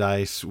shaved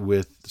ice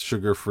with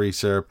sugar-free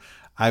syrup,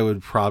 I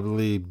would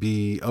probably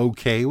be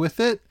okay with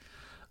it.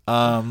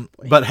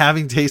 But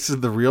having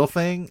tasted the real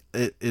thing,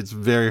 it's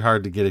very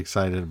hard to get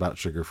excited about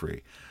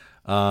sugar-free.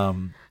 I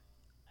mean,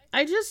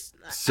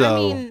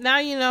 now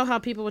you know how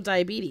people with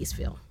diabetes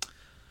feel.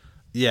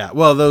 Yeah,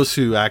 well, those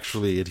who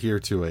actually adhere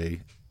to a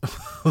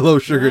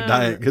low-sugar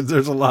diet, because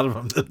there's a lot of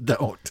them that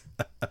don't.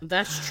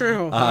 That's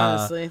true,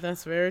 honestly.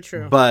 That's very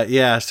true. But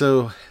yeah,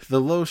 so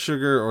the low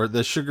sugar or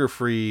the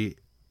sugar-free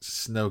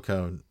snow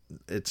cone,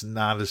 it's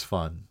not as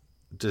fun.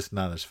 Just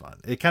not as fun.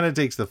 It kind of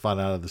takes the fun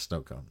out of the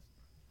snow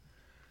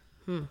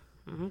cone.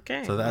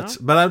 Okay. So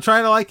but I'm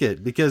trying to like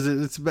it because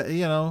it's,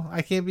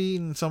 I can't be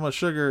eating so much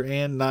sugar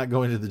and not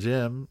going to the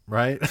gym,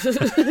 right?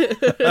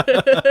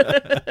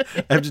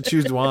 I have to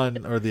choose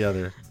one or the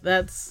other.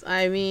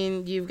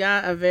 You've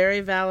got a very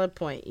valid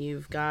point.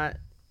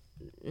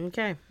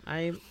 Okay.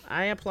 I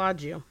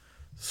applaud you.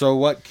 So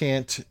what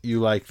can't you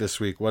like this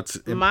week?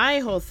 What's my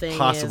whole thing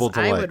impossible is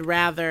to I like? would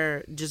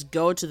rather just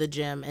go to the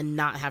gym and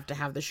not have to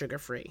have the sugar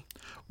free.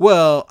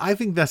 Well, I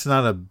think that's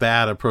not a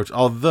bad approach.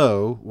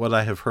 Although what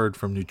I have heard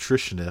from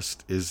nutritionists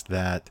is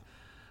that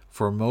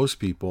for most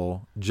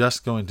people,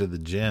 just going to the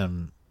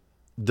gym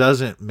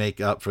doesn't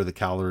make up for the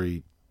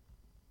calorie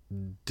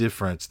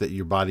difference that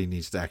your body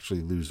needs to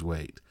actually lose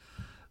weight.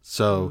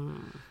 So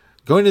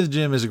going to the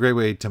gym is a great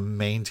way to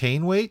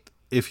maintain weight.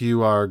 If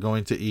you are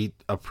going to eat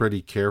a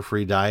pretty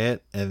carefree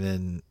diet and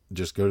then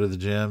just go to the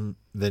gym,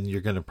 then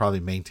you're going to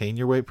probably maintain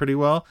your weight pretty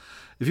well.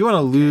 If you want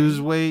to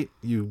lose weight,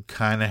 you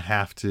kind of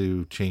have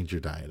to change your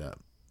diet up.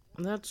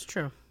 That's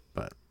true.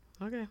 But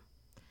okay.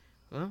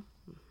 Well,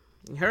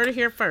 you heard it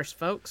here first,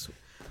 folks.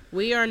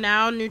 We are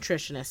now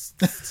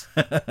nutritionists.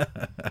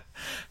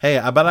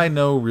 Hey, but I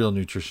know real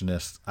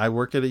nutritionists. I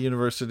work at a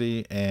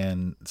university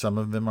and some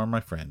of them are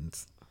my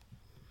friends.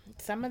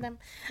 Some of them.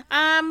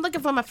 I'm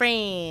looking for my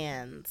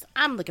friends.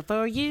 I'm looking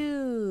for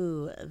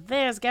you.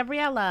 There's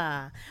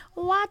Gabriella.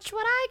 Watch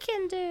what I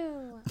can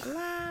do.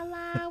 La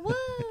la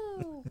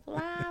woo.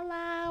 La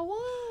la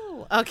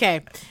woo.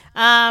 Okay.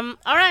 All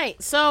right.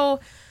 So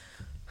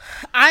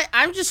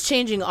I'm just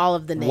changing all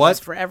of the names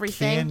for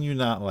everything. What can you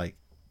not like?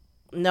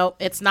 No,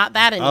 it's not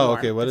that anymore. Oh,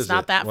 okay. What is it? It's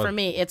not that What? for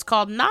me. It's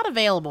called not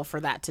available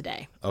for that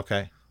today.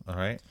 Okay. All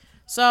right.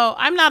 So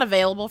I'm not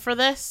available for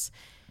this.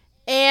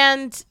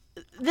 And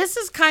this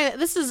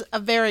is a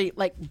very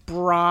like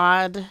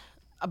broad,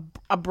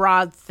 a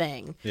broad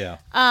thing. Yeah.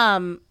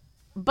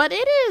 But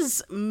it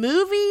is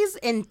movies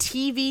and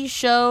TV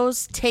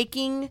shows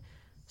taking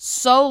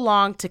so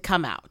long to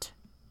come out.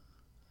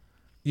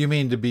 You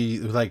mean to be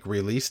like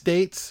release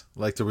dates?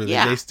 Like the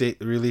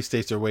release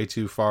dates are way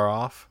too far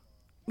off?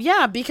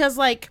 Yeah, because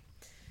like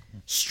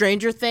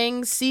Stranger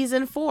Things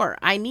season 4,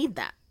 I need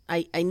that.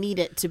 I need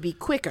it to be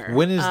quicker.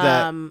 When is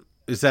that?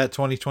 Is that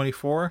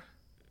 2024?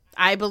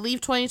 I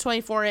believe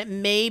 2024. It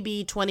may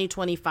be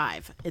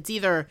 2025. It's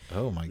either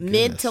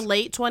mid to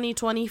late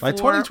 2024. By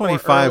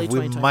 2025, or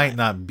we might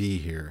not be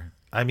here.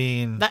 I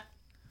mean,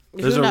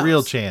 there's who a real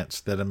knows?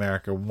 chance that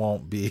America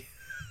won't be.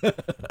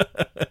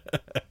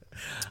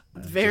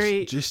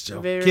 Just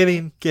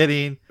joking.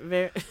 Kidding.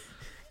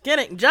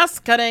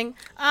 Just kidding.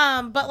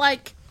 But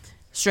like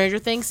Stranger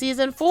Things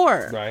season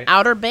 4, right?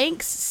 Outer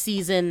Banks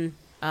season,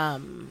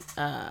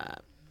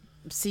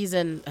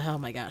 season. Oh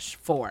my gosh,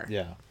 4.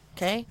 Yeah.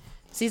 Okay,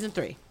 season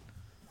 3.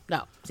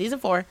 No, season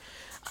 4.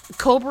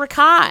 Cobra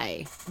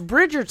Kai,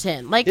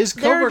 Bridgerton. Like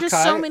there are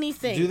just so many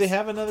things. Do they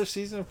have another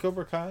season of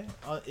Cobra Kai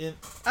in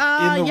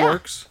the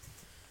works?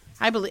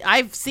 I believe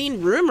I've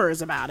seen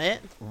rumors about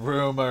it.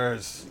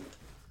 Rumors.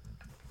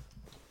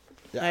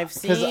 I've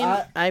seen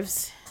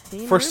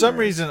For rumors. some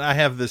reason, I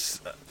had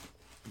this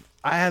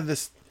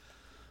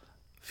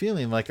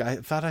feeling like I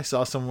thought I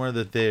saw somewhere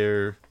that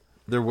there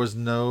was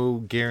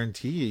no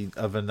guarantee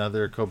of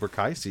another Cobra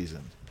Kai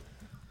season.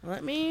 I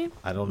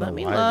don't know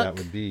why that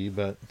would be,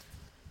 but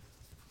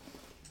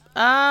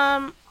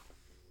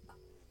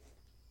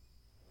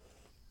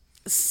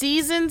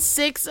season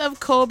 6 of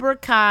Cobra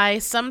Kai,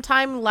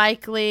 sometime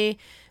likely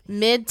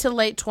mid to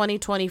late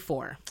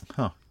 2024.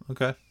 Huh.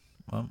 Okay.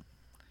 Well,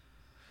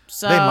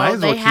 so they might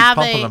as well keep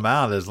pumping them them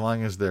out as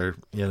long as they're,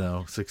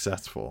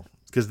 successful.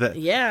 Because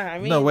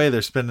mean, no way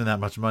they're spending that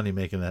much money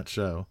making that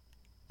show.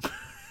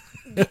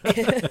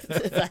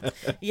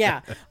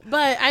 Yeah,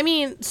 but I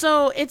mean,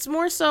 so it's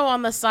more so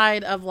on the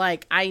side of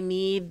like I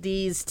need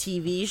these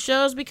TV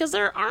shows because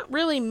there aren't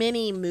really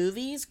many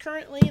movies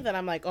currently that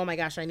I'm like, oh my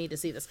gosh, I need to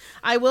see this.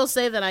 I will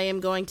say that I am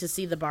going to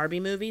see the Barbie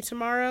movie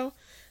tomorrow,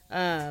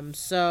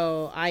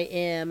 so I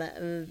am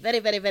very,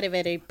 very, very,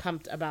 very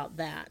pumped about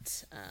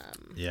that.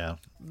 Yeah,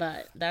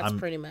 but that's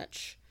pretty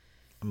much.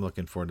 I'm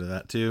looking forward to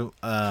that too.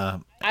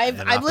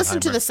 I've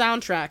listened to the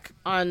soundtrack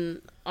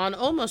on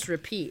almost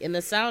repeat, and the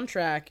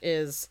soundtrack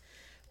is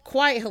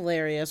quite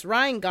hilarious.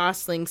 Ryan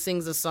Gosling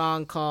sings a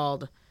song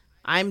called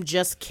 "I'm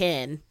Just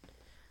Ken,"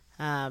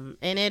 and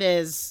it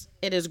is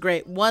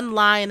great. One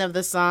line of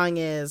the song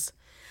is,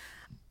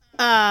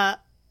 "I'm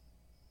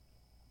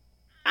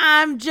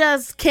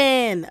just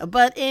Ken,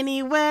 but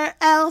anywhere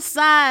else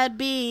I'd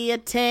be a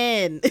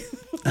 10."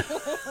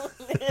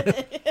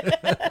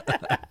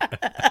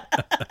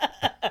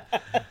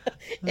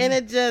 And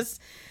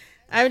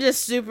I'm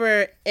just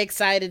super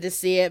excited to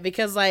see it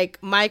because like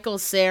Michael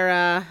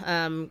Cera,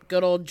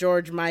 good old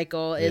George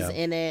Michael is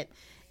in it,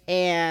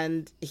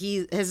 and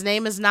his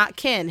name is not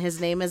Ken, his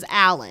name is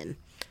Alan.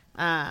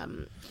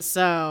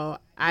 So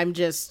I'm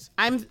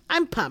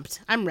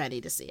pumped. I'm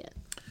ready to see it.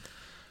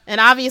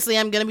 And obviously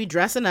I'm going to be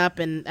dressing up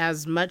in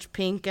as much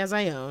pink as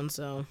I own,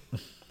 so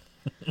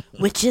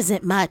which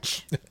isn't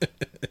much.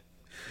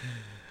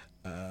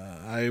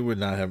 I would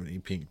not have any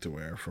pink to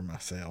wear for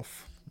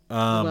myself.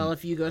 Well,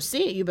 if you go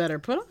see it, you better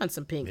put on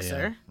some pink,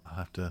 sir. I'll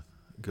have to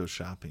go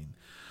shopping.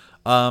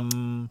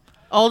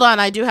 Hold on,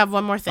 I do have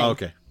one more thing.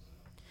 Okay.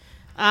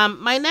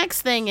 My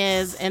next thing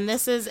is, and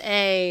this is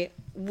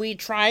we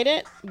tried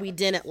it, we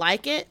didn't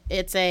like it.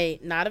 It's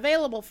not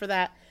available for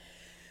that.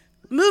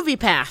 Movie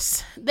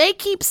Pass. They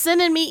keep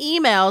sending me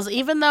emails,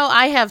 even though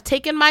I have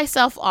taken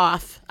myself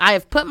off. I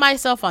have put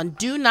myself on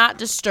Do Not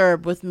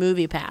Disturb with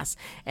Movie Pass.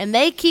 And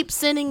they keep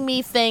sending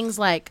me things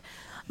like,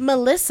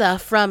 Melissa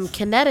from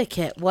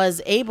Connecticut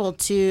was able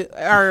to,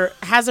 or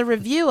has a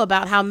review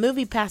about how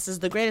Movie Pass is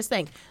the greatest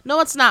thing.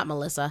 No, it's not,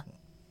 Melissa.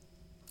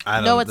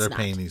 They're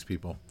paying these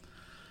people.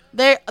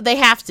 They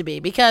have to be,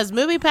 because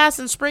Movie Pass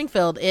in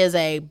Springfield is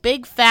a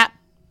big fat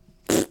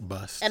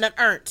bust and an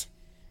earnt.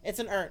 It's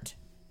an earnt.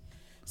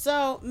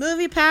 So,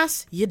 Movie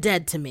Pass, you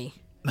dead to me.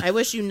 I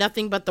wish you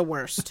nothing but the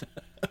worst.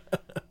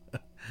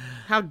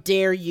 How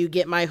dare you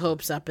get my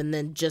hopes up and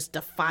then just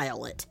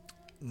defile it?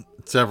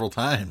 Several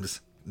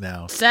times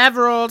now.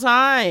 Several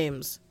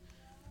times.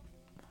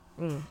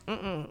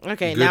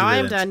 Okay, Good now I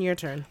am riddance. done. Your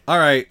turn. All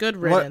right. Good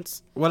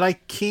riddance. What I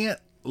can't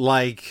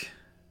like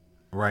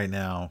right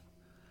now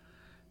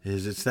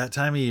is it's that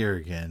time of year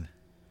again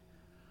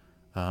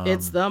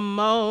It's the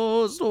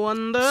most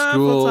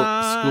wonderful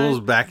time. School's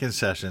back in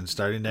session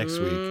starting next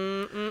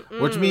week,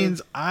 which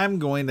means I'm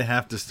going to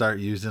have to start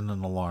using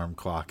an alarm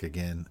clock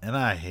again, and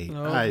I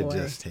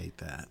just hate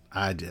that.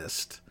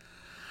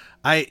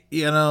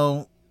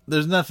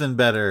 There's nothing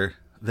better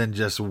than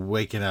just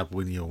waking up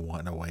when you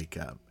want to wake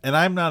up, and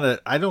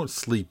I don't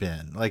sleep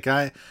in.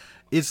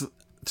 It's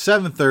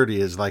 7:30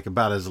 is like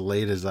about as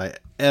late as I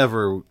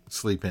ever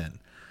sleep in.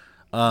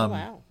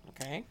 Wow.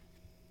 Okay.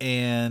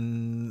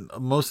 And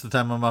most of the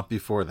time I'm up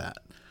before that.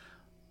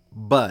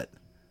 But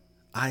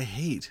I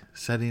hate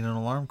setting an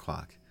alarm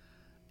clock.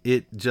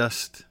 It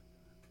just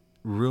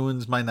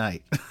ruins my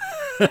night.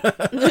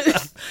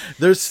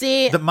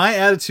 My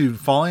attitude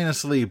falling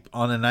asleep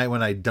on a night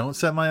when I don't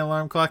set my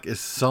alarm clock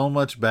is so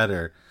much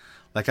better.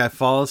 Like I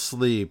fall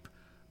asleep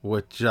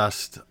with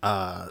just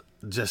a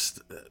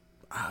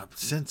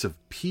sense of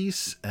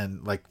peace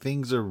and like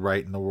things are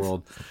right in the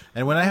world.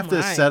 And when I have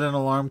to set an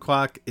alarm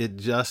clock, it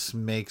just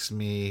makes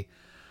me,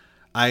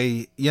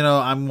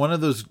 I'm one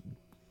of those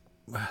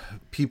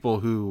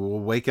people who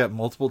will wake up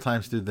multiple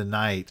times through the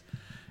night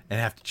and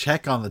have to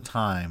check on the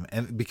time.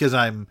 And because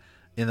I'm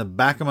in the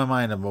back of my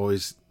mind, I'm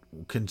always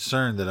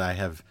concerned that I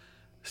have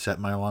set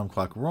my alarm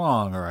clock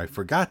wrong, or I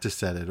forgot to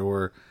set it,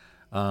 or,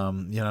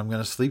 I'm going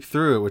to sleep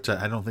through it, which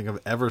I don't think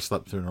I've ever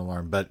slept through an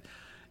alarm, but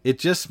it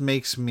just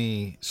makes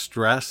me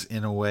stress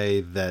in a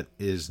way that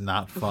is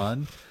not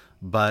fun.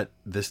 But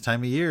this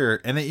time of year,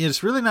 and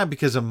it's really not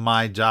because of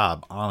my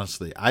job,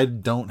 honestly. I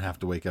don't have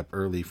to wake up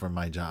early for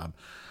my job.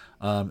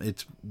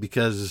 It's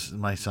because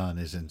my son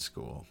is in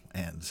school.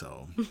 And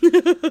so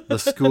the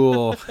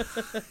school,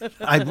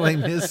 I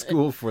blame his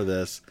school for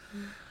this.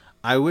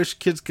 I wish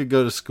kids could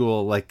go to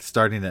school like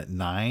starting at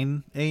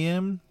 9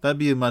 a.m. That'd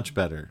be much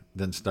better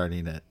than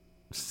starting at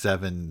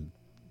 7.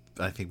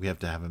 I think we have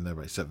to have him there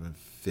by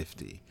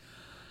 7:50.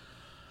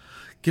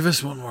 Give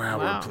us one more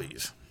hour,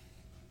 please.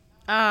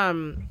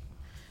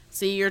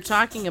 See, you're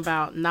talking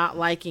about not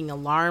liking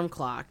alarm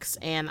clocks,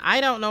 and I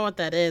don't know what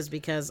that is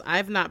because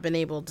I've not been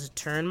able to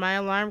turn my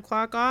alarm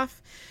clock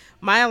off.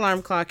 My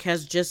alarm clock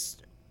has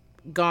just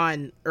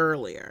gone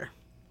earlier.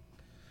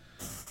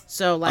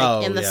 So,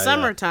 in the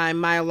summertime,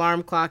 my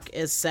alarm clock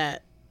is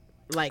set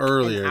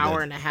earlier, an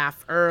hour and a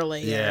half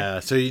earlier. Yeah,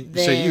 so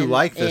you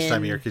like this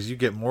time of year because you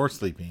get more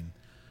sleeping.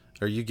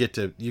 Or you get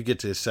to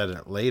set it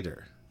up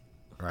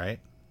right?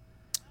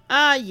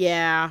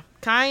 Yeah,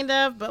 kind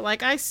of,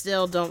 but I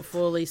still don't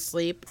fully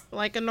sleep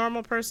like a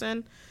normal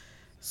person.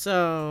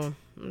 So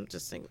I'm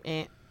just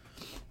thinking,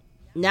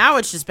 Now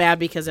it's just bad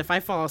because if I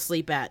fall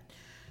asleep at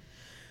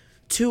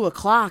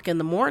 2:00 in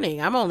the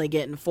morning, I'm only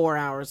getting 4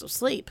 hours of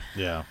sleep.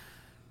 Yeah.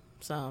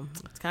 So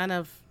it's kind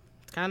of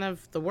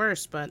the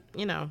worst, but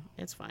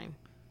it's fine.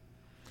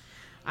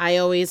 I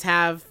always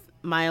have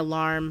my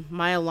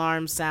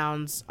alarm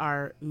sounds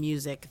are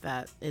music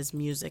that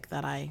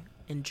I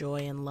enjoy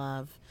and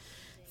love.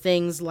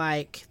 Things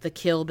like the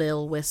Kill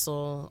Bill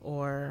whistle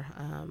or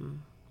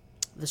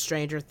the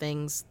Stranger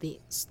Things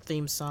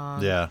theme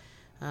song. Yeah.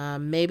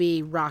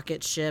 Maybe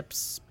Rocket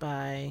Ships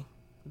by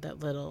that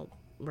little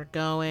We're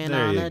going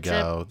there on you a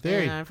go. trip.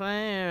 There in our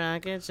flying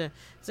rocket ship,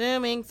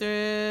 zooming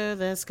through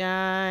the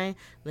sky.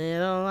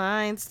 Little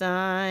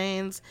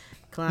Einsteins,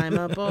 climb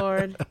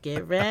aboard.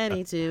 Get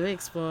ready to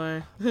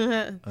explore.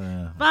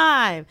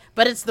 5,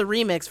 but it's the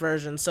remix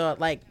version, so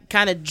it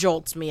kind of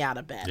jolts me out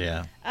of bed.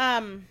 Yeah.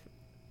 A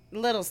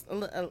little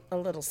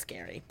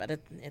scary,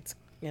 but it's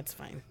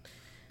fine.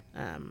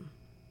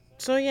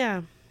 So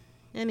yeah.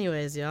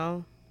 Anyways,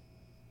 y'all,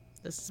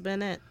 this has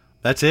been it.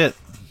 That's it.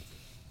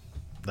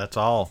 That's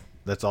all.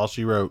 That's all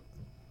she wrote.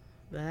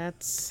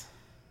 Well,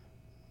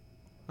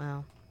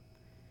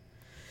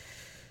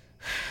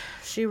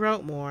 she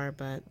wrote more,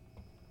 but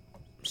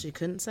she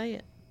couldn't say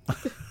it.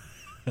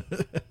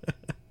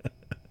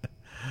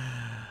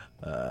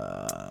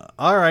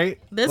 All right.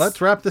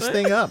 Let's wrap this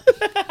thing up.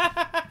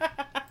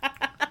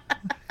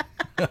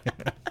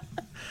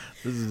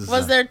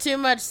 Was there too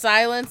much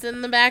silence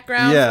in the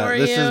background for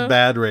you? Yeah, this is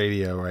bad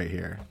radio right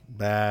here.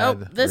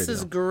 This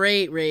is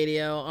great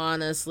radio,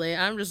 honestly.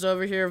 I'm just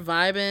over here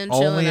vibing,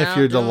 chilling Only if out,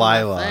 you're doing my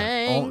Delilah.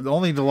 thing.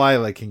 Only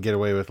Delilah can get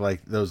away with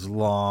those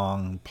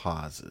long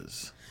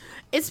pauses.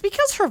 It's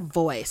because her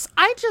voice.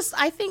 I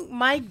think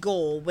my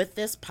goal with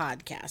this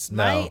podcast,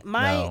 no.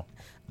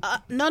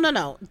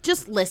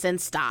 Just listen,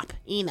 stop.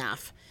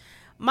 Enough.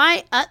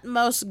 My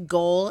utmost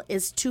goal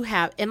is to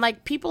have, and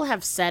people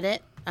have said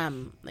it,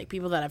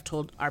 people that I've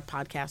told our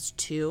podcast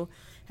to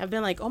have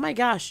been like, oh my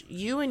gosh,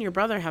 you and your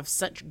brother have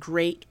such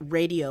great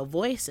radio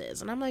voices.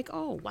 And I'm like,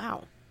 oh,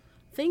 wow.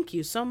 Thank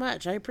you so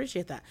much. I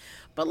appreciate that.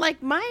 But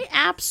my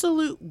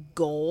absolute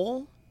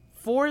goal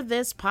for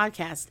this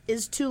podcast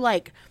is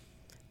to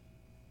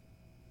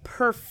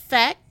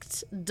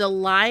perfect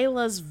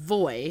Delilah's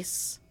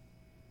voice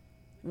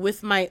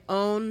with my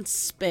own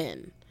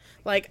spin.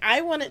 I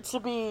want it to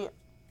be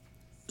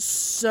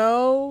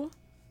so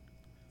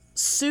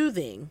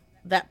soothing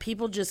that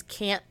people just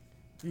can't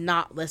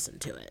not listen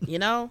to it,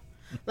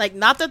 Like,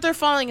 not that they're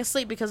falling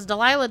asleep, because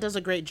Delilah does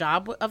a great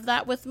job of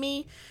that with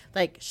me.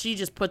 Like, she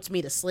just puts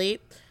me to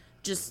sleep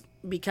just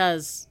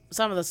because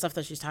some of the stuff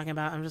that she's talking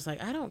about, I'm just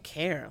like, I don't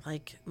care.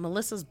 Like,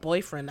 Melissa's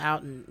boyfriend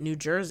out in New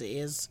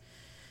Jersey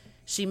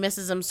she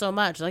misses him so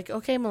much. Like,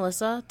 okay,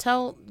 Melissa,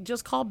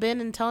 just call Ben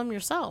and tell him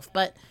yourself.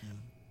 But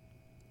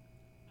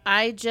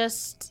I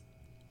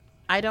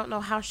don't know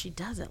how she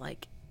does it.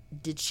 Like,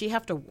 did she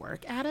have to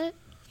work at it?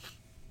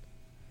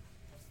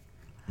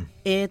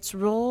 It's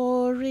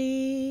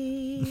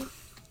Rory.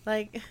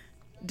 Like,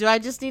 do I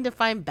just need to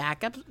find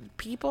backup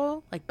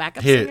people? Like,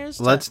 backup singers?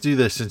 Let's do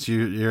this since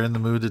you're in the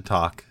mood to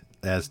talk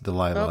as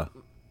Delilah.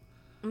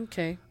 Oh,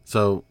 okay.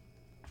 So,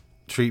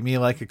 treat me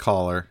like a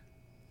caller,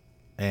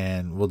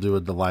 and we'll do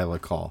a Delilah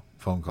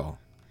phone call.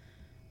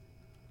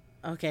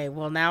 Okay,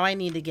 well, now I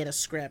need to get a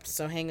script,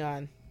 so hang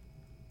on.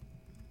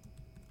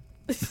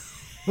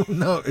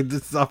 No,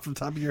 it's off the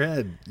top of your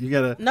head. You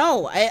gotta.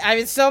 No, I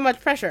mean, so much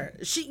pressure.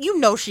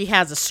 She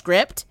has a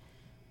script.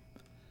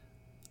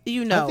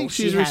 I think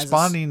she's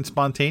responding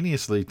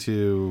spontaneously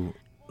to.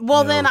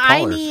 Well, then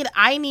callers.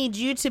 I need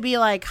you to be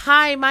like,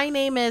 "Hi, my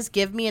name is."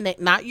 Give me a name,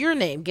 not your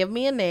name. Give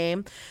me a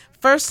name.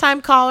 First time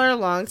caller,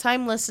 long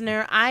time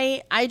listener.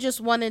 I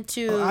just wanted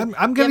to.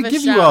 I'm gonna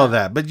give you all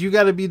that, but you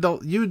got to be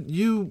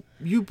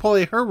you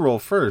play her role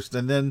first,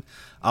 and then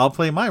I'll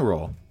play my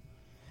role.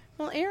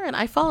 Well, Aaron,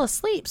 I fall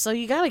asleep, so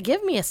you got to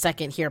give me a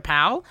second here,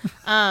 pal.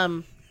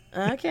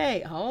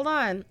 Okay, hold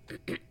on.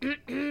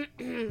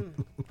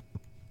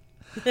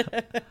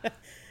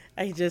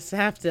 I just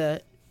have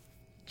to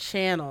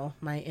channel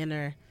my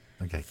inner.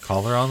 Okay,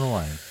 call her on the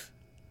line.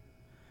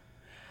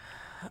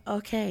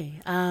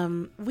 Okay,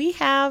 we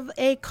have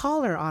a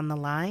caller on the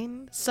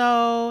line.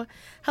 So,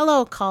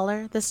 hello,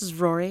 caller. This is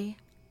Rory.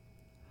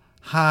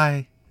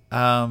 Hi,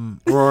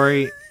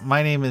 Rory.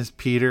 My name is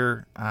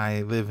Peter.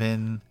 I live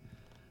in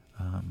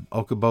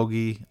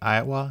Okobogie,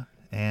 Iowa,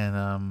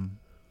 and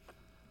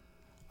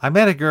I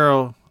met a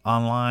girl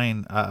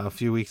online a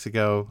few weeks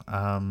ago,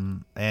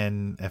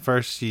 and at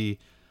first she,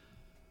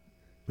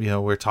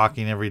 we're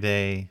talking every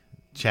day,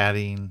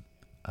 chatting.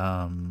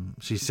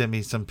 She sent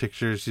me some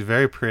pictures. She's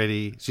very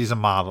pretty. She's a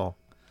model,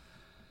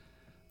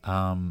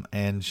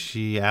 and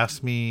she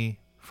asked me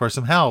for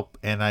some help,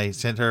 and I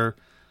sent her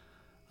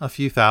a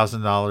few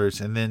 $1,000,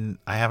 and then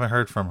I haven't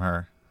heard from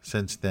her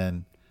since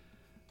then,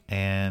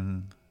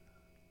 and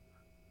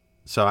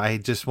so I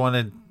just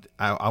wanted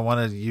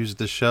to use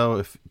the show,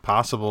 if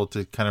possible,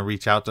 to kind of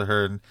reach out to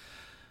her and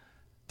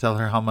tell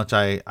her how much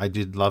I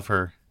did love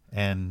her,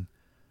 and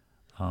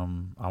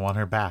I want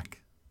her back.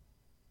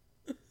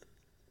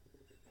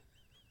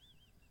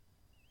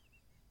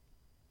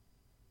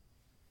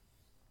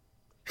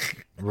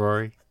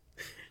 Rory,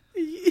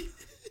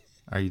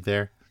 are you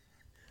there?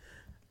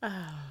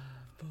 Oh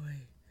boy.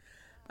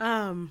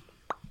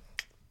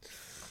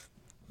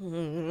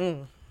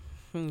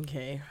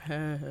 Okay.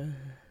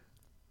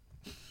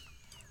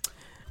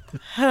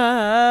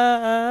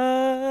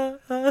 Can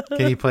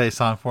you play a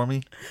song for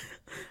me?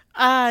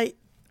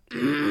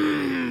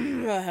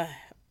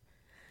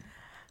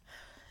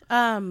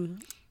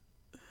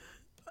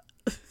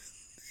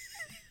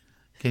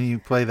 Can you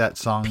play that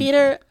song?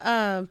 Peter,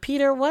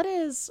 what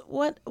is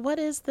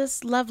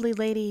this lovely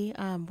lady?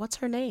 What's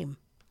her name?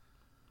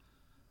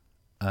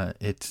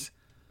 It's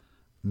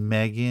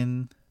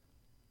Megan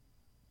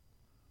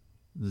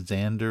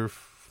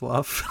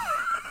Zanderfluff.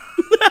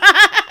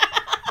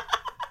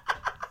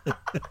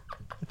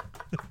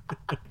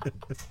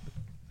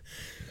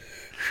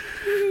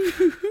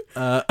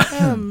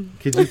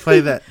 Could you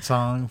play that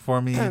song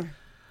for me?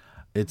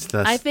 It's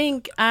the I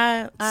think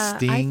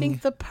Sting.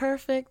 the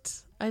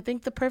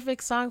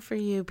perfect song for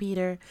you,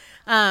 Peter,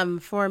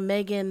 for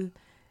Megan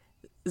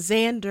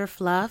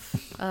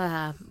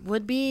Zanderfluff,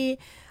 would be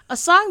a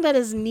song that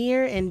is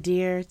near and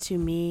dear to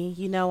me.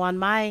 On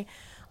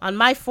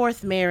my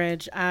fourth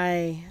marriage,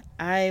 I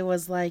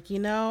was like,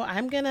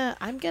 I'm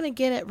gonna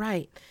get it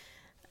right,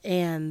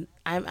 and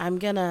I'm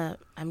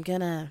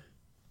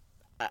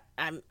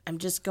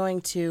just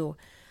going to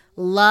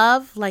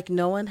love like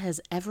no one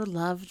has ever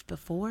loved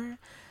before.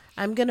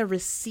 I'm going to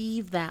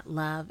receive that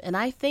love. And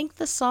I think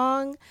the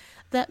song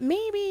that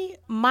maybe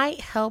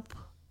might help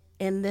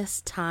in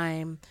this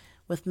time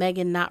with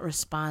Megan not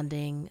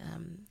responding,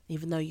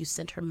 even though you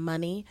sent her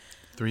money.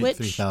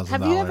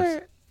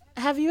 $3,000.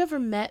 Have you ever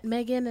met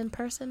Megan in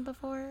person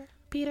before,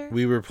 Peter?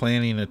 We were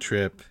planning a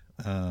trip.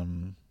 I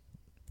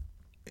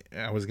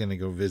was going to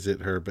go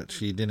visit her, but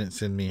she didn't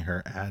send me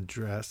her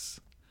address.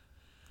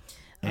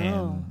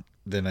 And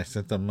then I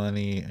sent the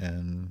money,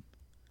 and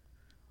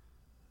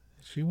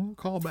she won't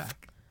call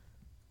back.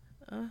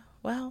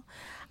 Well,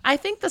 I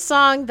think the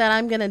song that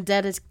I'm going to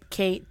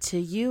dedicate to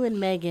you and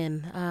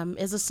Megan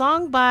is a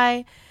song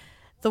by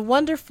the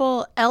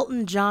wonderful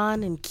Elton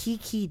John and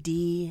Kiki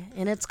D,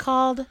 and it's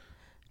called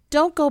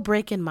Don't Go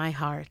Breaking My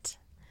Heart.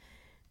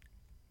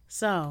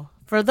 So,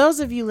 for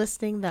those of you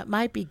listening that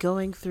might be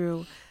going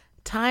through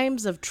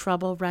times of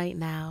trouble right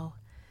now,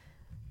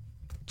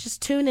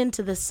 just tune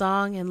into this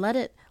song and let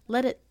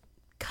it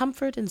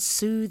comfort and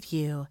soothe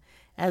you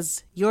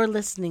as you're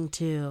listening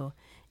to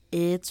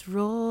It's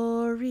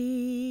Rory.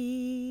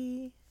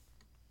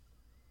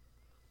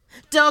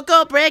 Don't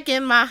go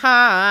breaking my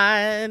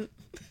heart.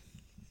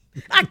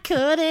 I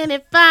couldn't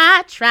if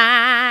I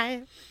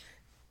tried.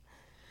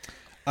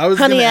 I was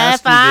Honey, going to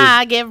ask if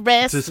I get you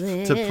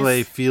restless. to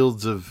play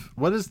Fields of...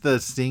 What is the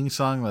Sting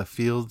song? The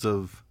Fields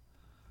of...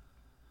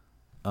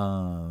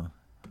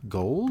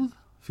 Gold?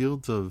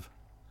 Fields of...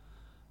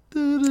 Do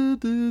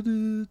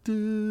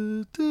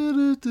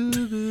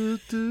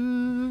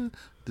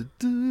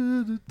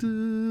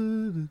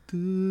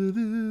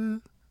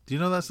you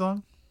know that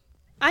song?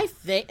 I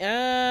think it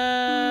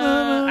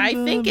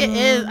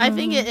is. I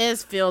think it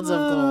is Fields of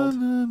Gold.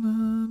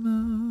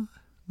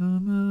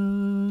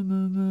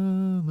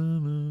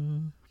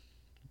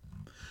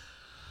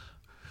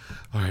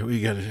 All right,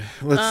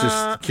 let's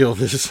just kill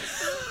this.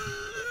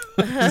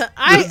 We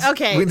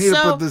need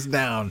to put this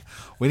down.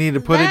 We need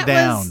to put it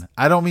down.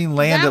 I don't mean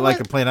land it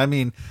like a plane. I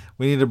mean,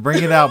 we need to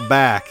bring it out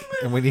back,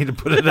 and we need to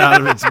put it out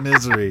of its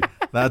misery.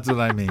 That's what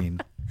I mean.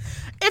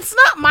 It's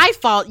not my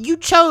fault. You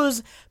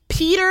chose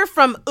Peter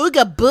from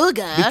Ooga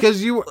Booga.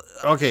 Because you...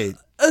 Okay,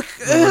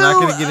 we're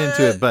not going to get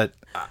into it, but...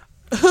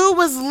 Who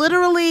was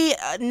literally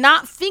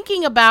not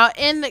thinking about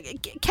and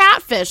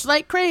catfish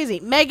like crazy.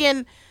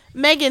 Megan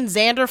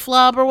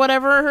Zanderflub or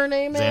whatever her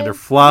name is.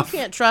 Zanderfluff. You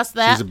can't trust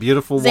that. She's a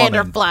beautiful woman.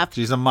 Zanderfluff.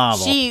 She's a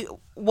model. She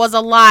was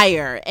a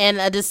liar and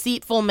a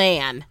deceitful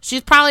man.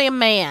 She's probably a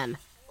man.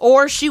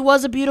 Or she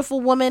was a beautiful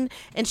woman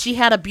and she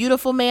had a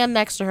beautiful man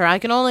next to her. I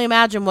can only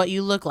imagine what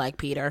you look like,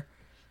 Peter.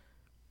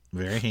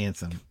 Very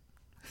handsome.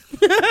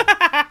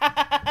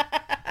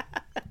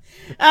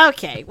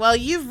 Okay, well,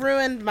 you've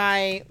ruined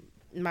my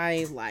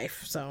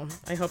life, so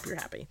I hope you're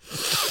happy.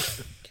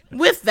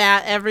 With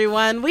that,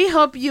 everyone, we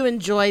hope you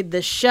enjoyed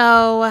the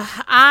show.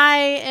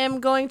 I am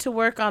going to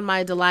work on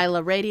my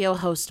Delilah radio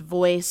host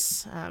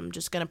voice. I'm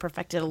just going to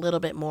perfect it a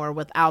little bit more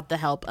without the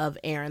help of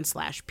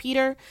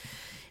Aaron/Peter.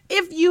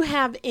 If you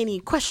have any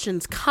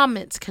questions,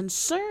 comments,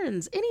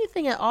 concerns,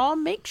 anything at all,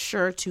 make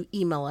sure to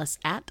email us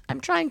at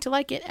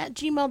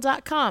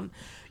imtryingtolikeit@gmail.com.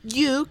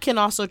 You can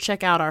also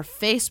check out our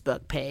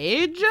Facebook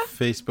page.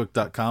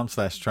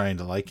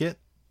 Facebook.com/tryingtolikeit.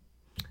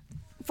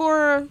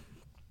 For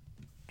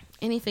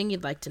anything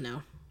you'd like to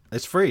know.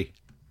 It's free.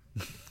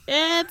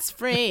 It's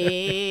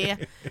free.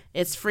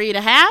 It's free to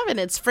have and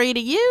it's free to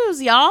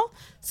use, y'all.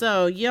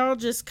 So y'all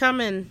just come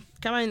and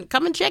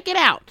check it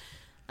out.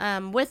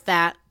 With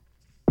that,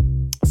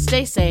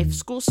 stay safe.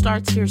 School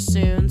starts here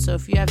soon, so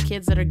if you have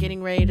kids that are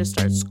getting ready to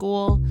start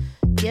school,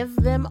 give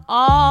them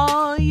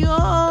all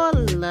your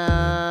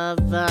love.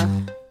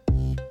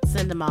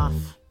 Send them off.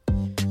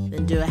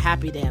 Then do a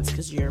happy dance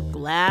because you're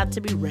glad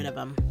to be rid of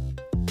them.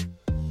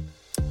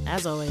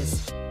 As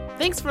always,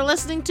 thanks for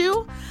listening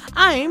to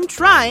I'm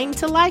Trying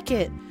to Like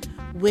It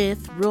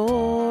with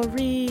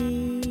Rory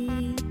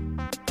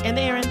and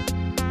Aaron.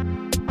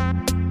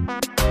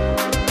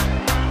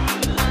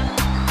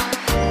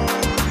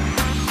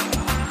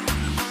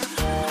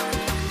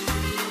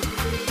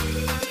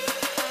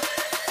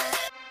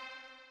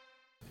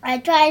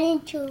 I'm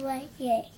trying to like it.